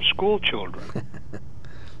interests of school children.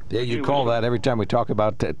 Yeah, you call that every time we talk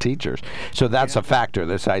about teachers. So that's a factor,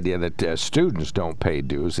 this idea that students don't pay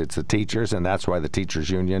dues. It's the teachers, and that's why the teachers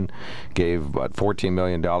union gave, $14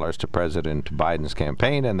 million to President Biden's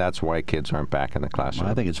campaign, and that's why kids aren't back in the classroom.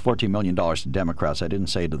 Well, I think it's $14 million to Democrats. I didn't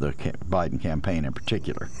say to the Biden campaign in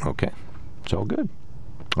particular. Okay. It's all good.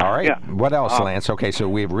 All right. Yeah. What else, Lance? Okay, so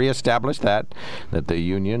we've reestablished that the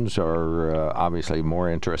unions are obviously more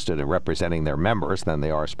interested in representing their members than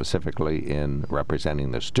they are specifically in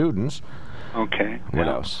representing the students. Okay. What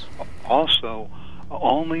else? Also,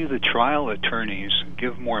 only the trial attorneys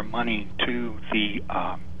give more money to the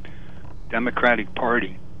Democratic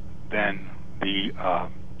Party than the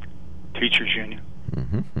teachers union.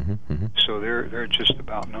 So they're just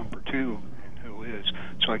about number two. Is.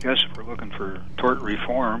 So I guess if we're looking for tort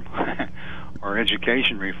reform or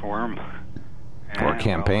education reform or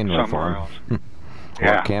campaign reform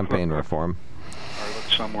or campaign reform or look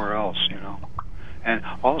somewhere else, and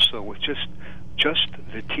also with just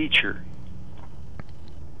the teacher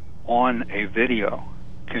on a video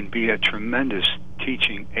can be a tremendous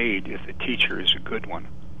teaching aid if the teacher is a good one.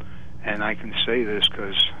 And I can say this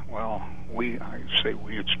because, well,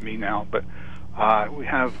 it's me now, but we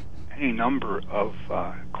have any number of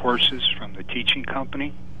courses from the teaching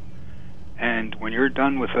company, and when you're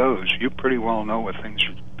done with those, you pretty well know what things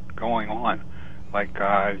are going on. Like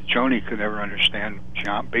Joni could never understand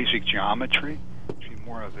basic geometry. She's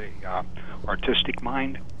more of a artistic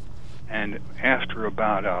mind, and after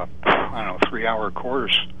about a 3-hour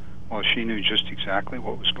course, well, she knew just exactly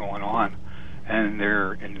what was going on. And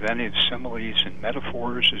their inventive similes and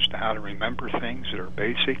metaphors as to how to remember things that are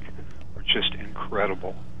basic are just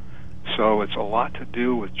incredible. So it's a lot to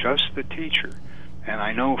do with just the teacher. And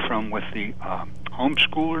I know from with the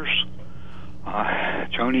homeschoolers,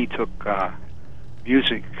 Joni took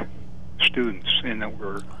music students in that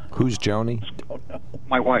were... Who's Joni?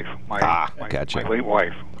 My wife. Gotcha. My late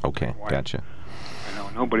wife. Okay, gotcha. I know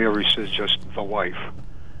nobody ever says just the wife.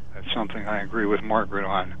 That's something I agree with Margaret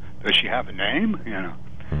on. Does she have a name?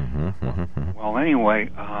 Well, anyway,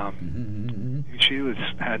 she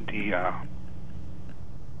had the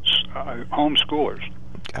homeschoolers.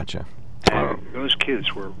 Gotcha. And those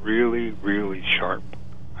kids were really, really sharp.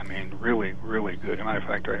 I mean, really, really good. As a matter of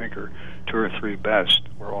fact, I think our 2 or 3 best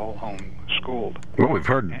were all home-schooled. Well, we've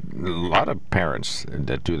heard a lot of parents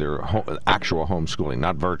that do their actual homeschooling,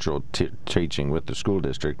 not virtual teaching with the school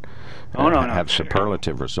district, have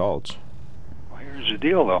superlative results. Well, here's the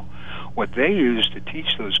deal, though. What they used to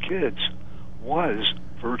teach those kids was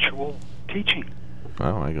virtual teaching.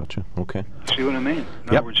 Oh, I got you. Okay. See what I mean?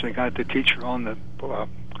 In other words, they got the teacher on the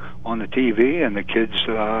TV, and the kids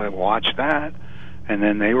watched that, and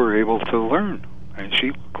then they were able to learn. And she,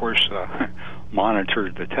 of course,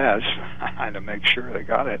 monitored the tests to make sure they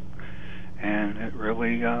got it. And it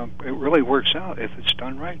really works out if it's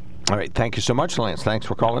done right. All right. Thank you so much, Lance. Thanks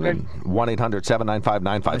for calling in.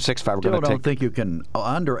 1-800-795-9565. I still don't think you can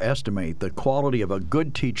underestimate the quality of a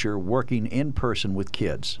good teacher working in person with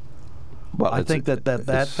kids. Well, I think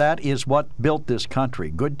that is what built this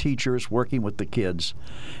country. Good teachers working with the kids.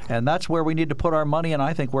 And that's where we need to put our money, and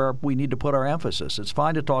I think where we need to put our emphasis. It's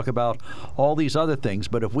fine to talk about all these other things,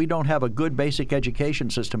 but if we don't have a good basic education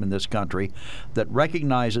system in this country that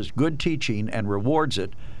recognizes good teaching and rewards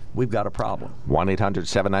it, we've got a problem.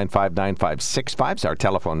 1-800-795-9565 is our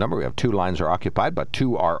telephone number. We have 2 lines are occupied, but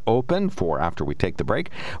 2 are open for after we take the break.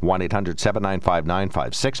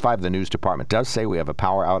 1-800-795-9565. The news department does say we have a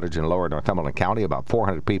power outage in Lower Northumberland County. About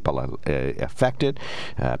 400 people affected.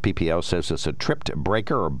 PPO says it's a tripped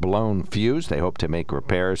breaker or blown fuse. They hope to make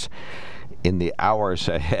repairs in the hours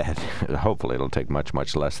ahead. Hopefully it'll take much,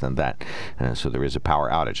 much less than that. So there is a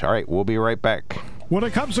power outage. All right, we'll be right back. When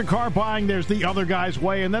it comes to car buying, there's the other guy's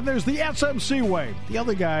way, and then there's the SMC way. The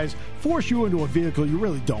other guys force you into a vehicle you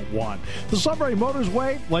really don't want. The Sunbury Motors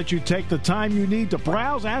way lets you take the time you need to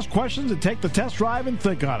browse, ask questions, and take the test drive and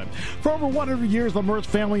think on it. For over 100 years, the Mertz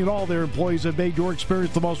family and all their employees have made your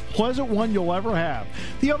experience the most pleasant one you'll ever have.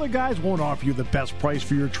 The other guys won't offer you the best price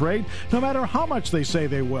for your trade, no matter how much they say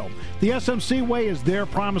they will. The SMC way is their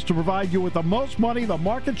promise to provide you with the most money the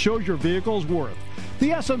market shows your vehicle is worth. The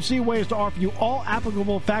SMC way is to offer you all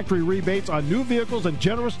applicable factory rebates on new vehicles and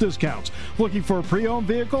generous discounts. Looking for a pre-owned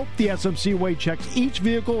vehicle? The SMC way checks each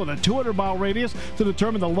vehicle in a 200-mile radius to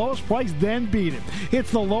determine the lowest price, then beat it. It's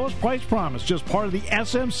the lowest price promise, just part of the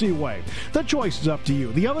SMC way. The choice is up to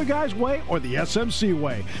you, the other guy's way or the SMC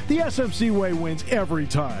way. The SMC way wins every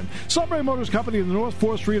time. Sunbury Motors Company in the North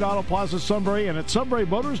 4th Street Auto Plaza, Sunbury, and at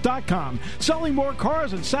sunburymotors.com, selling more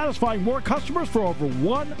cars and satisfying more customers for over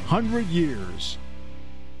 100 years.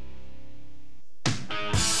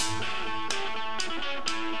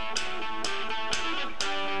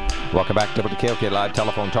 Welcome back to the KOK Live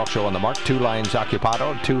Telephone Talk Show on the Mark. 2 lines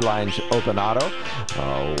occupado, 2 lines open auto.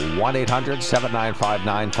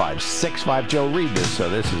 1-800-795-9565. Joe, read this, so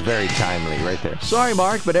this is very timely right there. Sorry,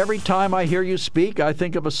 Mark, but every time I hear you speak, I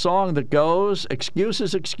think of a song that goes,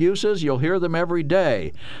 excuses, excuses, you'll hear them every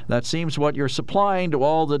day. That seems what you're supplying to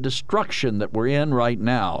all the destruction that we're in right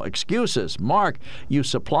now. Excuses. Mark, you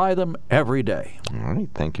supply them every day. All right,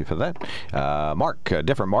 thank you for that. Mark,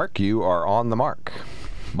 different Mark, you are on the mark.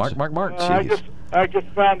 Mark. I just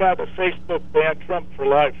found out that Facebook banned Trump for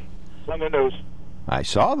life. It's on the news. I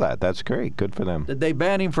saw that. That's great. Good for them. Did they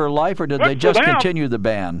ban him for life, or did they just continue the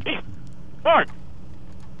ban? Mark,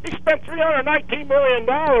 he spent $319 million,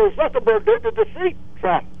 Zuckerberg did, to defeat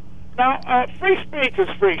Trump. Now, free speech is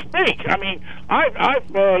free speech. I mean, I've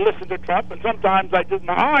listened to Trump, and sometimes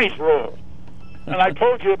my eyes roll. And I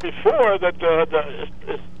told you before that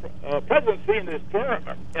his presidency and his term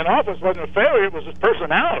in office wasn't a failure, it was his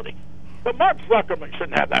personality. But Mark Zuckerberg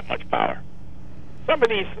shouldn't have that much power. Some of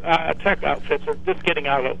these tech outfits are just getting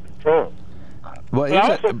out of control. Well,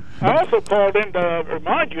 I also called in to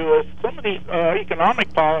remind you that some of these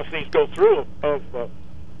economic policies go through of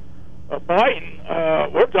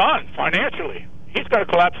Biden. We're done financially. He's got to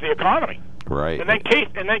collapse the economy. Right. And then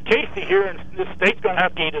Casey here in this state's going to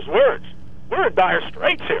have to eat his words. We're in dire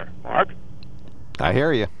straits here, Mark. I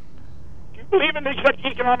hear you. Do you believe in these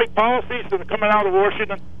economic policies that are coming out of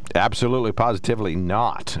Washington? Absolutely, positively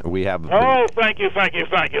not. We have. Oh, thank you. That's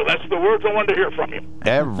the words I wanted to hear from you.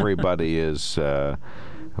 Everybody is.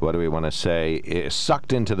 What do we want to say? Is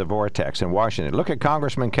sucked into the vortex in Washington. Look at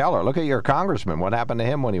Congressman Keller. Look at your congressman. What happened to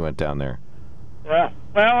him when he went down there? Yeah.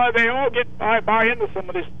 Well, they all buy into some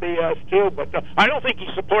of this BS too, but I don't think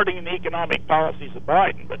he's supporting the economic policies of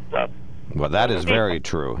Biden. But well, that is very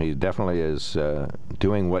true. He definitely is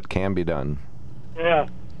doing what can be done. Yeah.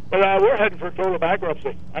 But we're heading for total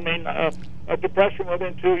bankruptcy. I mean, a depression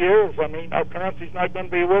within 2 years. I mean, our currency's not going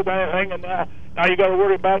to be worth anything, and now you got to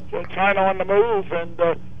worry about China on the move. And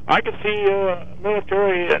I can see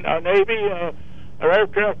military and Navy,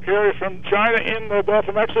 aircraft carriers from China in the Gulf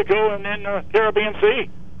of Mexico and in the Caribbean Sea.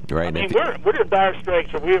 Right. I mean, we're in dire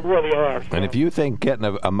straits, we really are. So. And if you think getting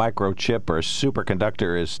a microchip or a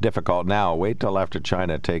superconductor is difficult now, wait till after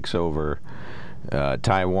China takes over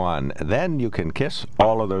Taiwan. Then you can kiss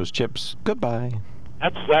all of those chips goodbye.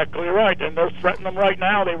 That's exactly right, and they're threatening them right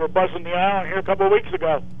now. They were buzzing the island here a couple of weeks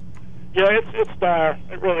ago. Yeah, it's dire.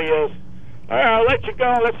 It really is. I'll let you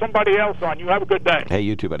go and let somebody else on. You have a good day. Hey,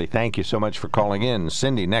 you too, buddy. Thank you so much for calling in.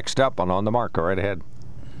 Cindy, next up on The Mark. Go right ahead.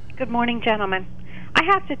 Good morning, gentlemen. I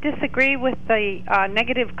have to disagree with the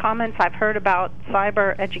negative comments I've heard about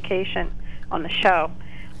cyber education on the show.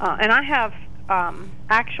 And I have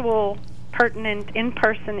actual pertinent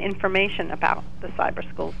in-person information about the cyber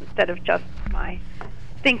schools instead of just my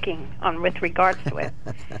thinking with regards to it.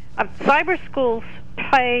 Cyber schools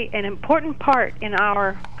play an important part in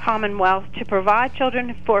our Commonwealth to provide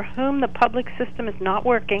children for whom the public system is not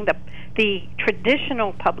working, the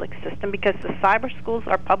traditional public system, because the cyber schools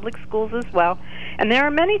are public schools as well. And there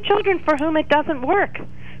are many children for whom it doesn't work,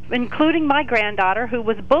 including my granddaughter, who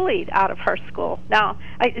was bullied out of her school. Now,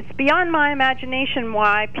 it's beyond my imagination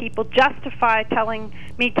why people justify telling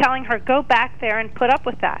her, go back there and put up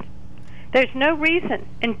with that. There's no reason.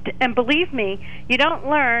 And believe me, you don't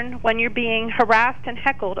learn when you're being harassed and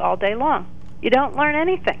heckled all day long. You don't learn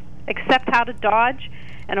anything except how to dodge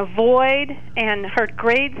and avoid, and her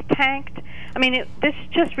grades tanked. I mean, this is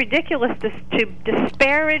just ridiculous to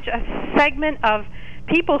disparage a segment of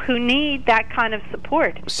people who need that kind of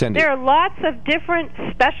support. Cindy. There are lots of different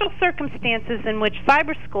special circumstances in which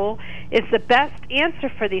cyber school is the best answer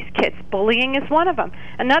for these kids. Bullying is one of them.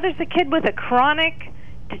 Another's a kid with a chronic,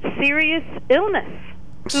 serious illness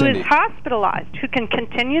who is hospitalized, who can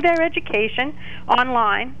continue their education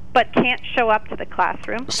online but can't show up to the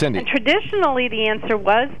classroom. Cindy. And traditionally the answer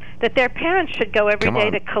was that their parents should go every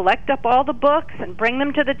day to collect up all the books and bring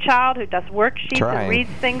them to the child who does worksheets and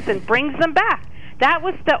reads things and brings them back. That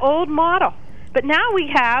was the old model. But now we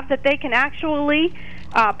have that they can actually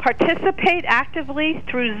participate actively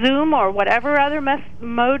through Zoom or whatever other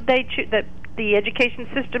mode that the education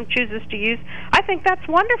system chooses to use. I think that's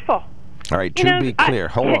wonderful. All right, to be clear,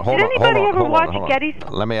 hold on. Getty's?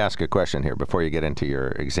 Let me ask a question here before you get into your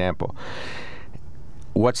example.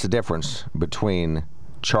 What's the difference between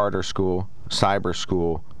charter school, cyber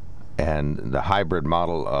school, and the hybrid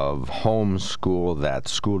model of home school that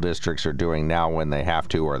school districts are doing now when they have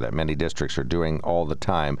to, or that many districts are doing all the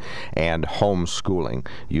time, and homeschooling?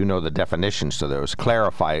 You know the definitions to those.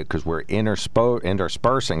 Clarify it, because we're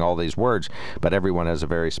interspersing all these words, but everyone has a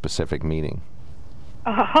very specific meaning.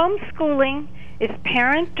 Homeschooling is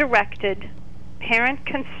parent-directed,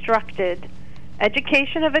 parent-constructed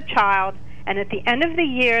education of a child, and at the end of the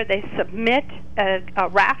year they submit a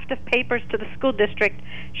raft of papers to the school district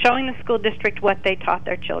showing the school district what they taught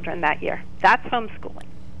their children that year. That's homeschooling.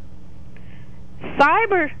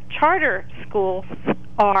 Cyber charter schools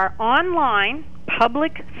are online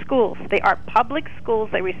public schools. They are public schools.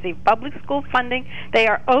 They receive public school funding. They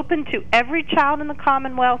are open to every child in the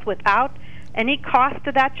Commonwealth without any cost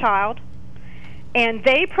to that child, and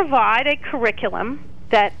they provide a curriculum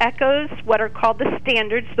that echoes what are called the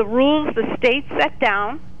standards, the rules the state set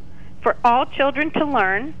down for all children to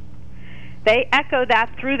learn. They echo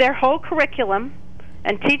that through their whole curriculum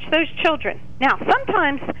and teach those children. Now,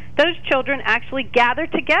 sometimes those children actually gather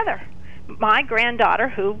together. My granddaughter,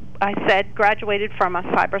 who I said graduated from a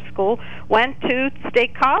cyber school, went to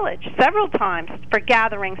State College several times for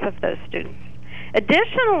gatherings of those students.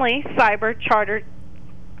 Additionally, cyber charter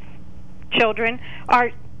children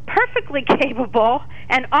are perfectly capable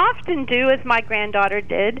and often do, as my granddaughter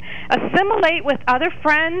did, assimilate with other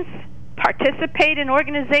friends, participate in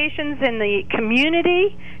organizations in the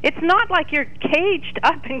community. It's not like you're caged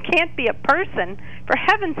up and can't be a person, for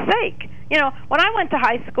heaven's sake. You know, when I went to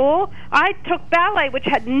high school, I took ballet, which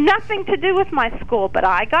had nothing to do with my school, but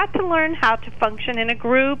I got to learn how to function in a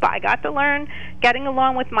group. I got to learn getting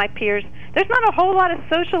along with my peers. There's not a whole lot of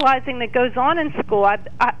socializing that goes on in school.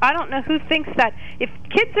 I don't know who thinks that if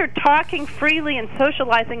kids are talking freely and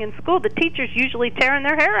socializing in school, the teacher's usually tearing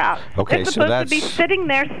their hair out. Okay, they're supposed to be sitting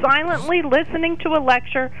there silently listening to a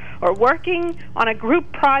lecture or working on a group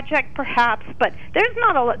project perhaps, but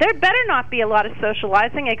there better not be a lot of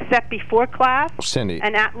socializing except before class, Cindy,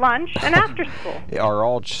 and at lunch and after school. Are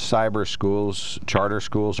all cyber schools charter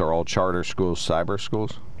schools? Are all charter schools cyber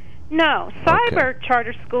schools? No. Cyber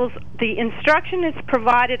charter schools, the instruction is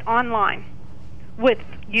provided online with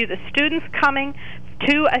the students coming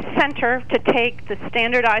to a center to take the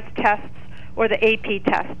standardized tests or the AP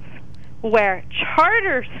tests. Where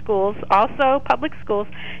charter schools, also public schools,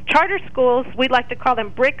 charter schools, we like to call them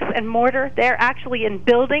bricks and mortar. They're actually in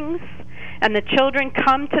buildings, and the children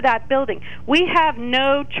come to that building. We have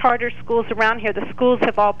no charter schools around here. The schools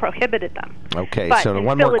have all prohibited them. Okay, but so in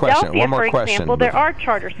one more question. for example, there are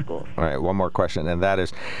charter schools. All right, one more question, and that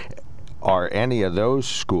is, are any of those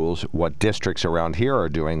schools what districts around here are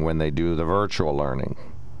doing when they do the virtual learning?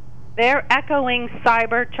 They're echoing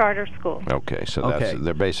cyber charter schools. Okay, so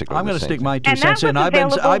they're basically. I'm going to stick my 2 and cents in. I've been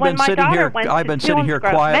sitting here. I've been sitting here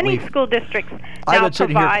quietly. Many school districts I've been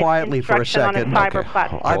sitting here quietly for a second.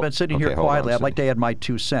 I've been sitting here quietly. I'd like to add my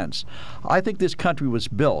 2 cents. I think this country was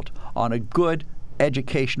built on a good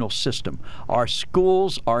educational system. Our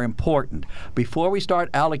schools are important. Before we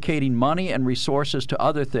start allocating money and resources to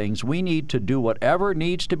other things, we need to do whatever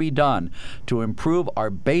needs to be done to improve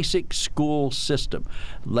our basic school system.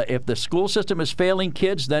 If the school system is failing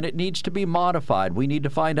kids, then it needs to be modified. We need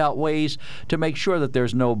to find out ways to make sure that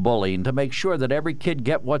there's no bullying, to make sure that every kid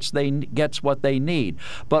gets what they need.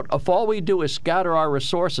 But if all we do is scatter our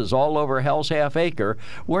resources all over Hell's Half Acre,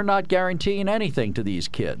 we're not guaranteeing anything to these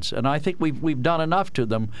kids. And I think we've done enough to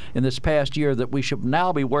them in this past year that we should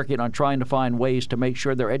now be working on trying to find ways to make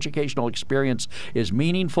sure their educational experience is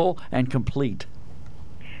meaningful and complete.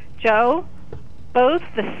 Joe, both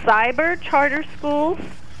the cyber charter schools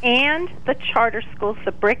and the charter schools,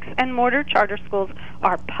 the bricks and mortar charter schools,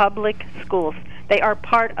 are public schools. They are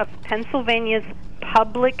part of Pennsylvania's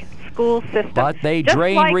public school system. But they Just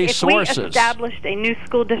drain like resources. If we established a new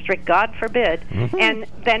school district, God forbid, and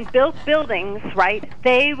then built buildings, right,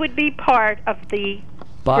 they would be part of the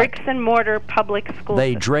bricks and mortar public school They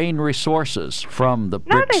system. drain resources from the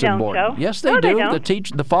No, bricks they and don't, mortar. Joe. Yes, they No, do. they don't.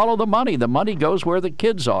 They follow the money. The money goes where the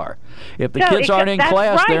kids are. If the No, kids aren't in that's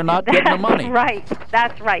class, right. they're not getting the money.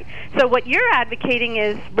 That's right. So what you're advocating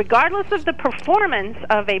is, regardless of the performance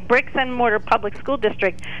of a bricks and mortar public school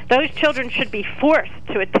district, those children should be forced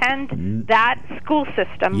to attend that school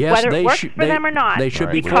system, Yes, whether they it works should- for them or not. they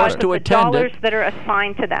should be because forced of to the attend it. dollars that are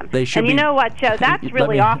assigned to them. They should and you be- know what, Joe? That's Let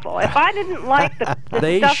really me- awful. If I didn't like the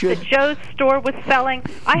They stuff should- that Joe's store was selling,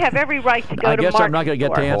 I have every right to go I to guess Mark's I'm not going to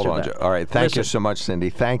store. get to answer that. Joe. All right, thank you Listen. so much, Cindy.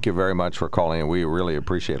 Thank you very much for calling, and we really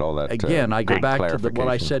appreciate all that. Again, I go back to what I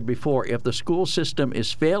clarification. said before. If the school system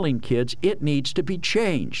is failing kids, it needs to be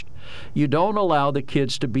changed. You don't allow the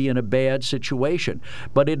kids to be in a bad situation,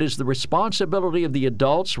 but it is the responsibility of the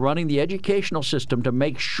adults running the educational system to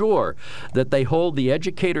make sure that they hold the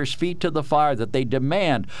educators' feet to the fire, that they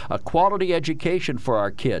demand a quality education for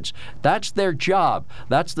our kids. That's their job.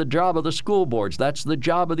 That's the job of the school boards. That's the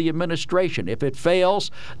job of the administration. If it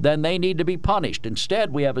fails, then they need to be punished.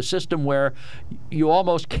 Instead, we have a system where you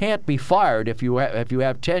almost can't be fired if you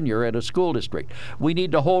have tenure at a school district. We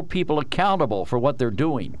need to hold people accountable for what they're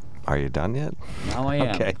doing. Are you done yet? Now I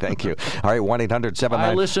am. Okay, thank you. All right, 1-800-79...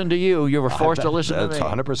 I listened to you. You were forced to listen to me. That's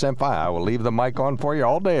 100% fine. I will leave the mic on for you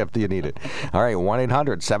all day if you need it. All right,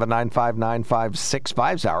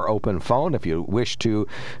 1-800-795-9565 is our open phone. If you wish to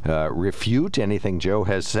refute anything Joe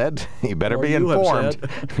has said, you better be informed.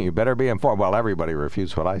 You better be informed. Well, everybody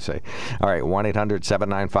refutes what I say. All right,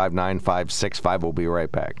 1-800-795-9565. We'll be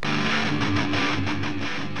right back.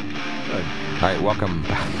 All right, welcome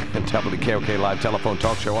back to WKOK Live Telephone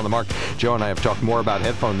Talk Show on the Mark. Joe and I have talked more about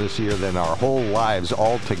headphones this year than our whole lives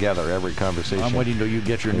all together, every conversation. I'm waiting till you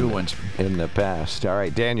get your new ones. In the past. All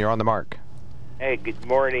right, Dan, you're on the mark. Hey, good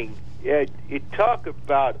morning. Yeah, you talk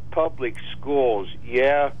about public schools.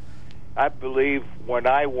 Yeah, I believe when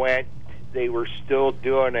I went, they were still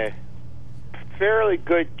doing a fairly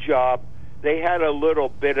good job. They had a little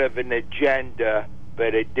bit of an agenda,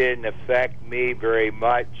 but it didn't affect me very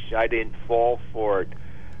much. I didn't fall for it.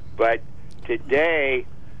 But today,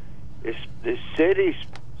 the city's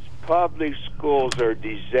public schools are a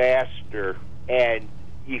disaster, and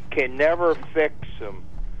you can never fix them.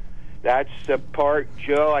 That's the part,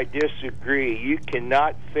 Joe, I disagree. You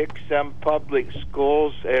cannot fix some public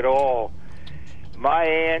schools at all. My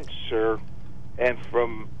answer, and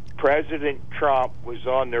from President Trump, was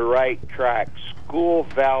on the right track. School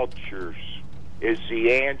vouchers is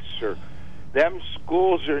the answer. Them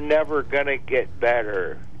schools are never going to get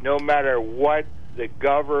better, no matter what the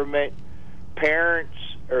government, parents,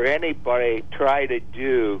 or anybody try to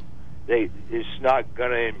do. It's not going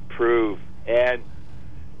to improve. And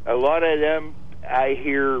a lot of them, I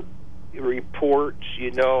hear reports,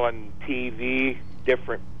 on TV,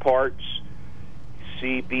 different parts,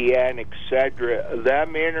 CBN, etc.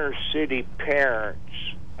 Them inner city parents,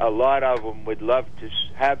 a lot of them would love to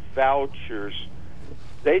have vouchers.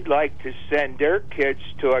 They'd like to send their kids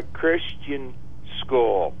to a Christian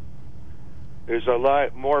school. There's a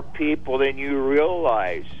lot more people than you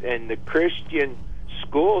realize, and the Christian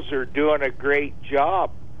schools are doing a great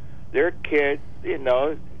job. Their kids,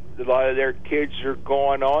 the A lot of their kids are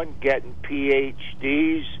going on, getting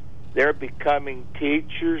PhDs. They're becoming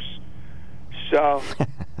teachers. So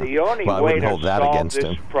the only Well, I way wouldn't to hold that solve against this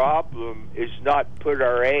him. problem is not put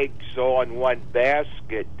our eggs all in one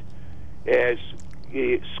basket as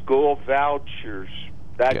school vouchers.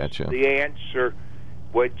 That's Gotcha. the answer,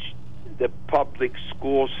 which the public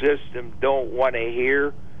school system don't want to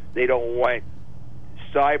hear. They don't want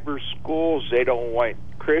cyber schools. They don't want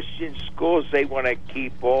Christian schools. They want to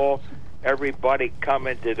keep everybody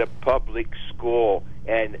coming to the public school.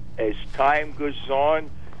 And as time goes on,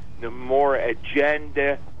 the more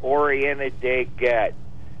agenda-oriented they get.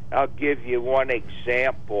 I'll give you one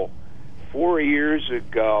example. 4 years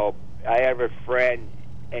ago, I have a friend,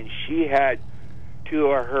 and she had two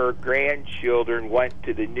of her grandchildren went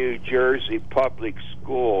to the New Jersey public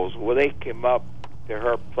schools. Well, they came up to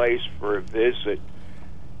her place for a visit,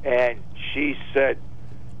 and she said,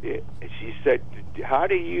 how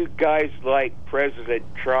do you guys like President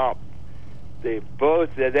Trump?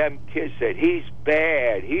 Both of them kids said, he's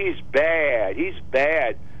bad, he's bad, he's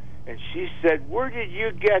bad. And she said, where did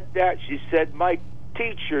you get that? She said, my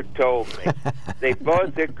teacher told me. They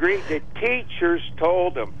both agreed. The teachers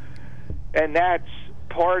told them. And that's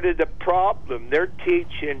part of the problem. They're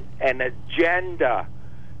teaching an agenda,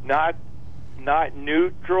 not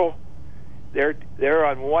neutral. They're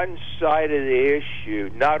on one side of the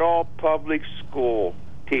issue. Not all public school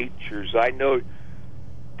teachers. I know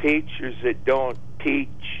teachers that don't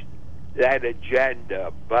teach that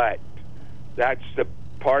agenda, but that's the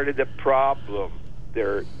part of the problem.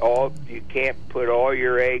 You can't put all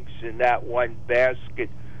your eggs in that one basket.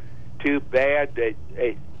 Too bad that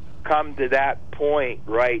it come to that point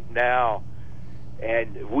right now,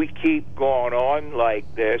 and if we keep going on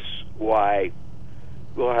like this, why,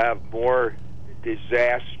 we'll have more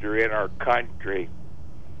disaster in our country.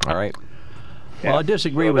 All right. Well, I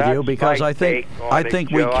disagree So with you that's because my I think take on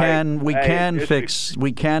it, we Joe.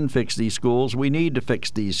 can fix these schools. We need to fix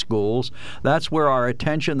these schools. That's where our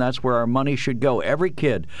attention, that's where our money should go. Every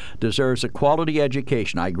kid deserves a quality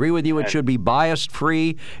education. I agree with you. It should be biased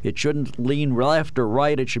free. It shouldn't lean left or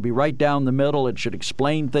right. It should be right down the middle. It should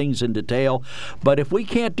explain things in detail. But if we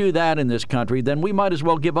can't do that in this country, then we might as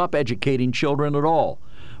well give up educating children at all.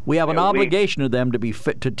 We have an obligation to them to be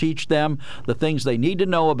fit to teach them the things they need to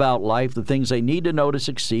know about life, the things they need to know to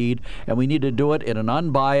succeed, and we need to do it in an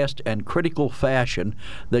unbiased and critical fashion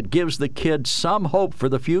that gives the kids some hope for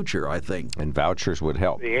the future, I think. And vouchers would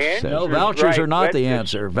help. No, vouchers are not the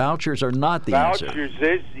answer. Vouchers are not the answer. Vouchers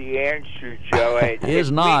is the answer, Joe. Is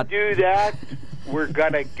not. If we do that, we're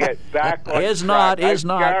going to get back on Is track. not, is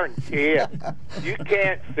not. I guarantee you. You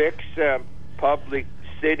can't fix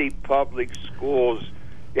city public schools.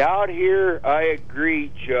 Out here, I agree,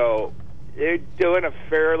 Joe. They're doing a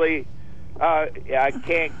fairly, I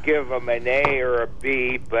can't give them an A or a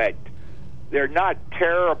B, but they're not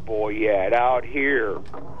terrible yet out here.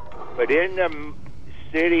 But in the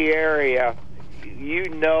city area, you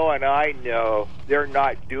know and I know they're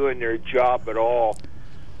not doing their job at all.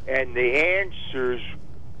 And the answers,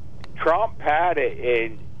 Trump had it,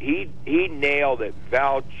 and he nailed it.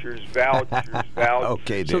 Vouchers.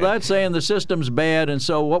 Okay, so that's saying the system's bad, and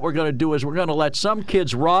so what we're going to do is we're going to let some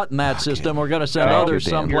kids rot in that system. We're going to send others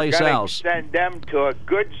someplace else. Send them to a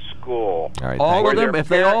good school. All right, all of them. If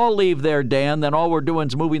they all leave there, Dan, then all we're doing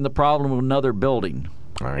is moving the problem to another building.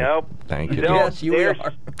 All right. Nope. Thank you, Dan. Yes, you are.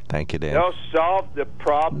 Thank you, Dan. They'll solve the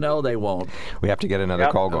problem. No, they won't. We have to get another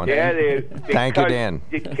call going. Yeah, Thank you, Dan.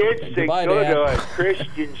 The kids that Goodbye, go Dan. to a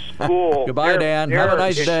Christian school. Goodbye, Dan. Have a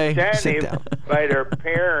nice day. Sit down. By their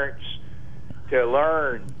parents to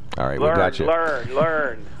learn. All right, learn, we got you.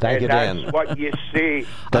 Learn. Thank you, Dan. That's what you see.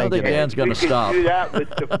 I don't think Dan's going to stop. We could do that with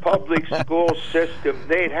the public school system.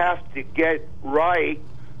 They'd have to get right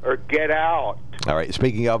or get out. All right,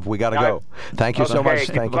 speaking of, we got to go. Thank you so much.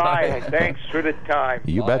 Thank Goodbye. Thanks for the time.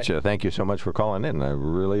 You betcha. Thank you so much for calling in. I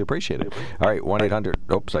really appreciate it. All right,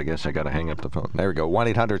 1-800. Oops, I guess I got to hang up the phone. There we go.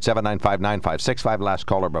 1-800-795-9565. Last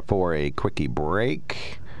caller before a quickie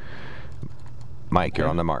break. Mike, you're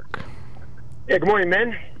on the mark. Yeah, good morning,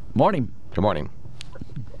 men. Morning. Good morning.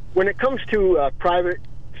 When it comes to private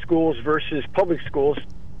schools versus public schools,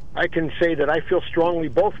 I can say that I feel strongly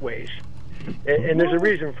both ways. And there's a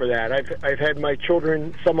reason for that. I've had my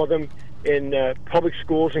children, some of them, in public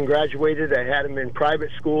schools and graduated. I had them in private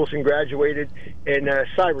schools and graduated in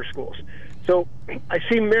cyber schools. So I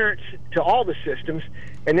see merits to all the systems.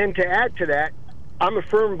 And then to add to that, I'm a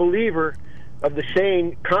firm believer of the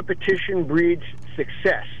saying, competition breeds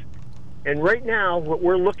success. And right now, what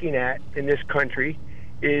we're looking at in this country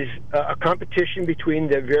is a competition between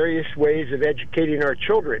the various ways of educating our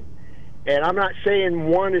children. And I'm not saying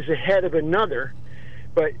one is ahead of another,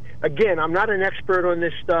 but again, I'm not an expert on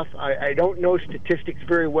this stuff. I don't know statistics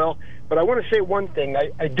very well, but I want to say one thing.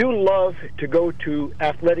 I do love to go to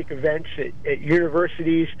athletic events at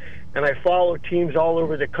universities, and I follow teams all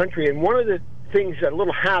over the country. And one of the things, a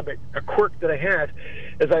little habit, a quirk that I have,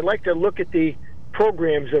 is I like to look at the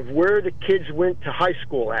programs of where the kids went to high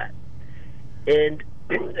school at. And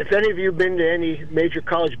if any of you have been to any major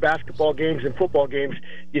college basketball games and football games,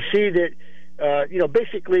 you see that,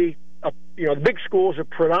 basically, the big schools, a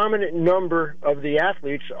predominant number of the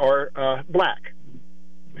athletes are black.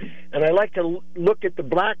 And I like to look at the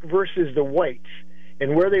black versus the whites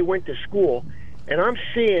and where they went to school. And I'm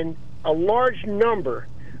seeing a large number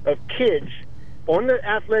of kids on the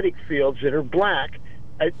athletic fields that are black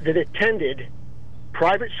that attended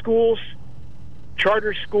private schools,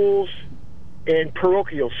 charter schools, and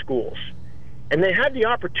parochial schools. And they had the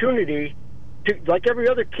opportunity to, like every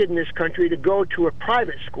other kid in this country, to go to a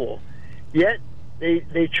private school. Yet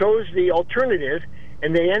they chose the alternative,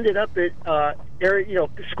 and they ended up at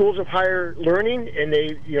schools of higher learning, and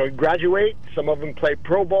they graduate. Some of them play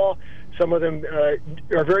pro ball. Some of them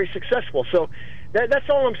are very successful. So that's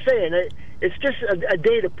all I'm saying. It's just a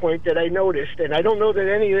data point that I noticed, and I don't know that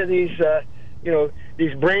any of these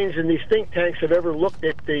these brains and these think tanks have ever looked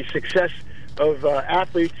at the success of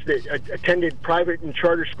athletes that attended private and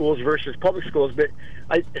charter schools versus public schools, but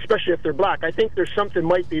especially if they're black. I think there's something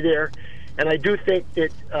might be there, and I do think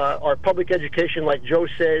that our public education, like Joe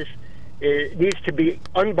says, it needs to be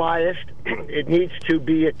unbiased, it needs to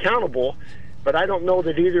be accountable, but I don't know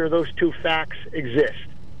that either of those two facts exist.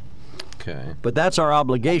 Okay. But that's our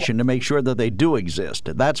obligation, to make sure that they do exist.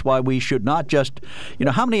 That's why we should not just,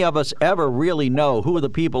 how many of us ever really know who the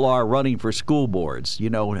people are running for school boards?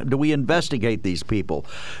 Do we investigate these people?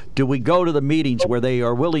 Do we go to the meetings where they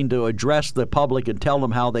are willing to address the public and tell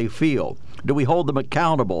them how they feel? Do we hold them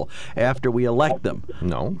accountable after we elect them?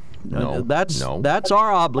 No. That's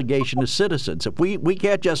our obligation as citizens. If we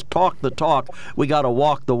can't just talk the talk, we got to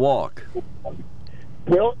walk the walk.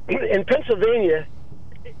 Well, in Pennsylvania,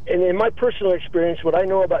 and in my personal experience, what I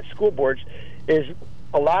know about school boards is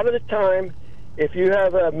a lot of the time, if you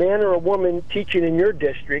have a man or a woman teaching in your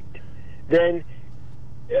district, then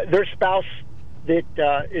their spouse that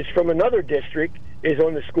is from another district is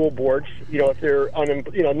on the school boards, if they're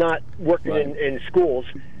not working in schools.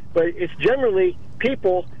 But it's generally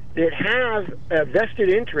people that have a vested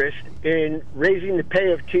interest in raising the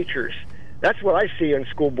pay of teachers. That's what I see on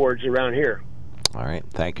school boards around here. All right.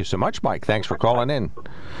 Thank you so much, Mike. Thanks for calling in.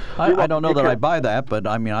 I don't know that I buy that, but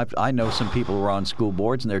I know some people who are on school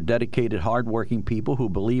boards, and they're dedicated, hardworking people who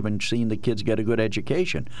believe in seeing the kids get a good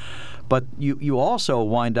education. But you also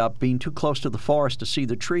wind up being too close to the forest to see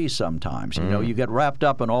the trees sometimes. You get wrapped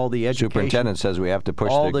up in all the education. Superintendent says we have to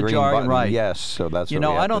push all the green jargon, button. right. Yes, so that's what we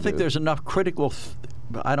have I don't to think do. there's enough critical.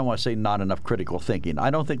 I don't want to say not enough critical thinking. I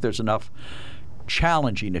don't think there's enough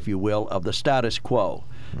challenging, if you will, of the status quo.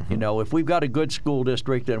 If we've got a good school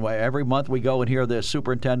district and every month we go and hear the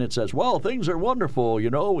superintendent says, well, things are wonderful,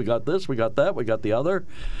 we got this, we got that, we got the other.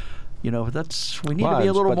 We need to be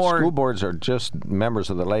a little more. School boards are just members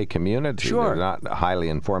of the lay community. Sure. They're not highly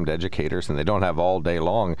informed educators, and they don't have all day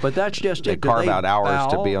long. But that's just they it. carve out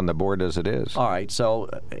hours to be on the board as it is. All right. So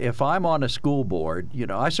if I'm on a school board,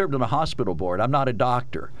 I served on a hospital board. I'm not a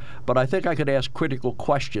doctor, but I think I could ask critical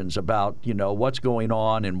questions about what's going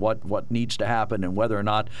on and what needs to happen and whether or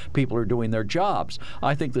not people are doing their jobs.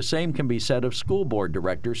 I think the same can be said of school board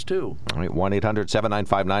directors too. All right.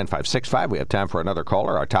 1-800-795-9565. We have time for another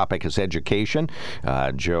caller. Our topic is education.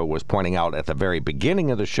 Joe was pointing out at the very beginning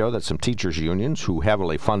of the show that some teachers' unions who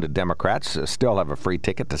heavily funded Democrats still have a free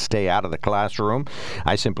ticket to stay out of the classroom.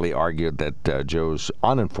 I simply argued that Joe's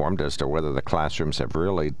uninformed as to whether the classrooms have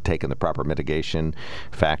really taken the proper mitigation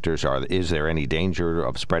factors. Is there any danger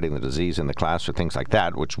of spreading the disease in the class or things like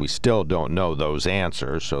that, which we still don't know those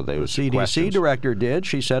answers. So those CDC questions. Director did.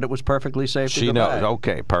 She said it was perfectly safe to go back.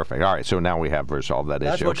 Okay, perfect. All right, so now we have resolved that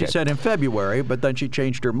That's issue. what she said in February, but then she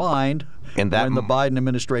changed her mind when the Biden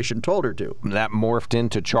administration told her to. That morphed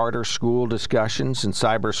into charter school discussions and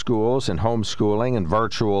cyber schools and homeschooling and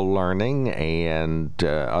virtual learning and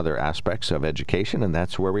other aspects of education, and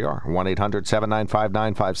that's where we are.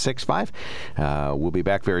 1-800-795-9565. We'll be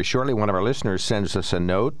back very shortly. One of our listeners sends us a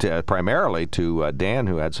note, primarily to Dan,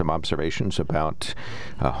 who had some observations about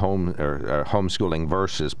homeschooling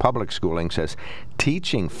versus public schooling. Says,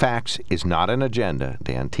 teaching facts is not an agenda.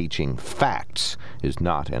 Dan, teaching facts is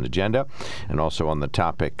not an agenda. And also on the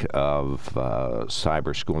topic of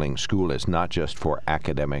cyber schooling, school is not just for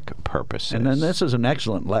academic purposes. And then this is an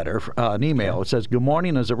excellent letter, an email. It says, "Good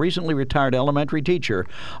morning. As a recently retired elementary teacher,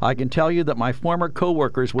 I can tell you that my former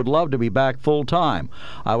coworkers would love to be back full-time.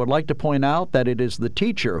 I would like to point out that it is the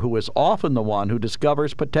teacher who is often the one who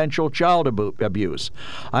discovers potential child abuse.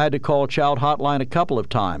 I had to call Child Hotline a couple of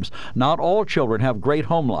times. Not all children have great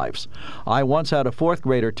home lives. I once had a fourth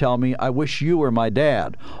grader tell me, 'I wish you were my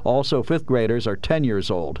dad.' Also, fifth graders are 10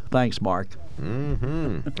 years old. Thanks, Mark."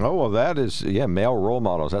 Mm-hmm. Oh, well, that is, male role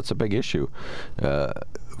models. That's a big issue.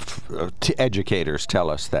 Educators tell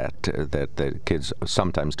us that the kids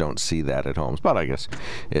sometimes don't see that at homes, but I guess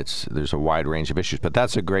there's a wide range of issues. But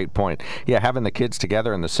that's a great point. Yeah, having the kids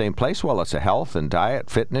together in the same place, well, it's a health and diet,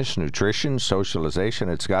 fitness, nutrition, socialization.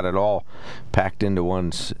 It's got it all packed into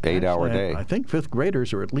one's 8-hour day. I think fifth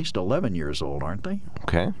graders are at least 11 years old, aren't they?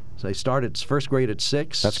 Okay. So they start at first grade at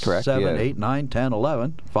 6. That's correct. 7, 8, 9, 10,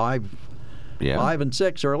 11. 5 and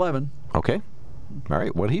 6 are 11. Okay. All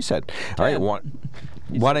right, what he said. All right,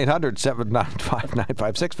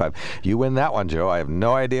 1-800-795-9565. You win that one, Joe. I have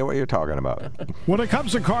no idea what you're talking about. When it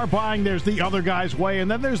comes to car buying, there's the other guy's way,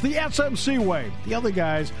 and then there's the SMC way. The other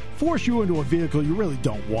guys force you into a vehicle you really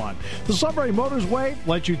don't want. The Sunbury Motors way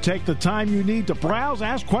lets you take the time you need to browse,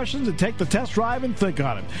 ask questions, and take the test drive and think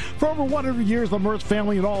on it. For over 100 years, the Mertz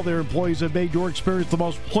family and all their employees have made your experience the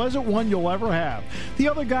most pleasant one you'll ever have. The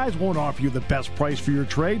other guys won't offer you the best price for your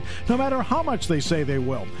trade, no matter how much they say they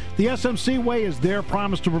will. The SMC way is their promise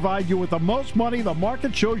to provide you with the most money the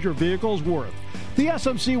market shows your vehicle is worth. The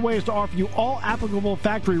SMC way is to offer you all applicable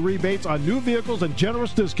factory rebates on new vehicles and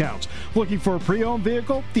generous discounts. Looking for a pre-owned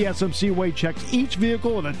vehicle? The SMC way checks each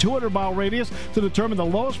vehicle in a 200-mile radius to determine the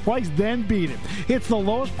lowest price, then beat it. It's the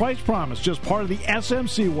lowest price promise, just part of the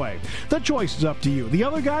SMC way. The choice is up to you. The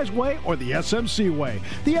other guy's way or the SMC way.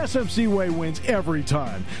 The SMC way wins every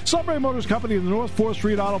time. Sunbury Motors Company in the North 4th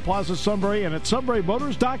Street Auto Plaza, Sunbury, and at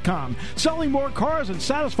sunburymotors.com. Selling more cars and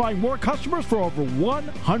satisfying more customers for over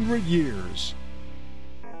 100 years.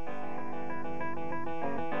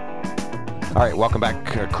 All right, welcome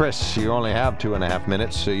back. Chris, you only have 2.5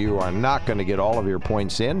 minutes, so you are not going to get all of your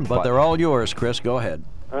points in. But they're all yours, Chris. Go ahead.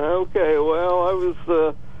 Okay, well, I was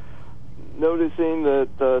noticing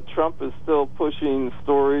that Trump is still pushing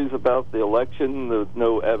stories about the election with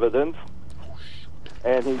no evidence.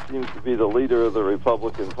 And he seems to be the leader of the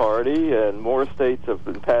Republican Party, and more states have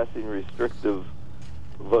been passing restrictive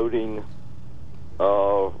voting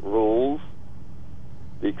rules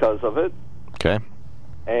because of it. Okay.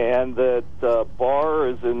 And that Barr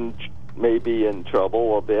is maybe in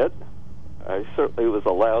trouble a bit. I certainly was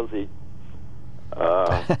a lousy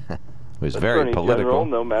it was very Attorney political. General,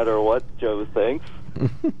 no matter what Joe thinks.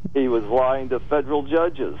 He was lying to federal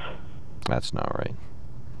judges. That's not right.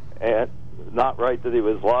 And not right that he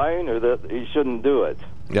was lying, or that he shouldn't do it.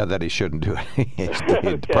 Yeah, that he shouldn't do it. He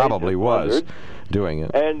Okay, probably just was wondered. doing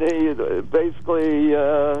it. And he basically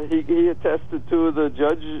he attested to the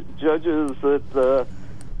judges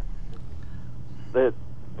that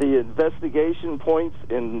the investigation points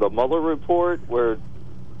in the Mueller report where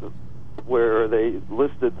they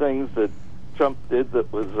listed things that Trump did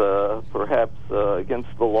that was perhaps against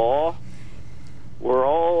the law were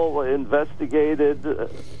all investigated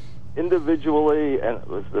individually, and it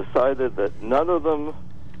was decided that none of them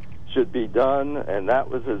should be done, and that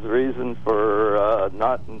was his reason for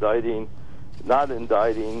not indicting.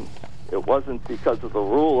 It wasn't because of the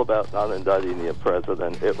rule about not indicting the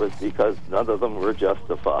president. It was because none of them were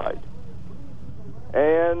justified.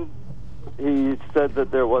 And he said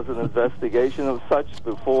that there was an investigation of such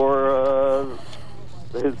before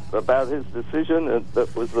about his decision, and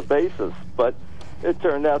that was the basis. But it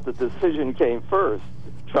turned out the decision came first.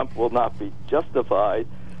 Trump will not be justified.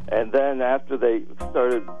 And then after they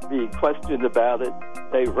started being questioned about it,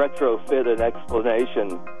 they retrofit an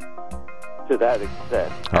explanation to that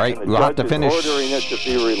extent. All right, and the we'll have to judge is finish. ordering it to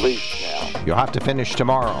be released now. You'll have to finish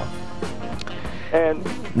tomorrow. And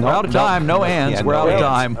We're out of time. No ands. Yeah, We're no out of ands.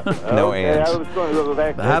 time. No Okay, ands. I was going to go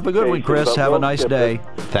back to Have a good one, education, Chris. but Have a we'll nice skip day. it.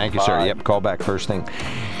 Thank you, sir. Bye. Yep, call back first thing.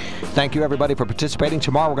 Thank you, everybody, for participating.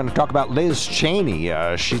 Tomorrow we're going to talk about Liz Cheney.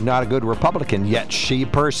 She's not a good Republican, yet she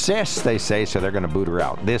persists, they say, so they're going to boot her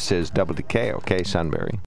out. This is WKOK Sunbury.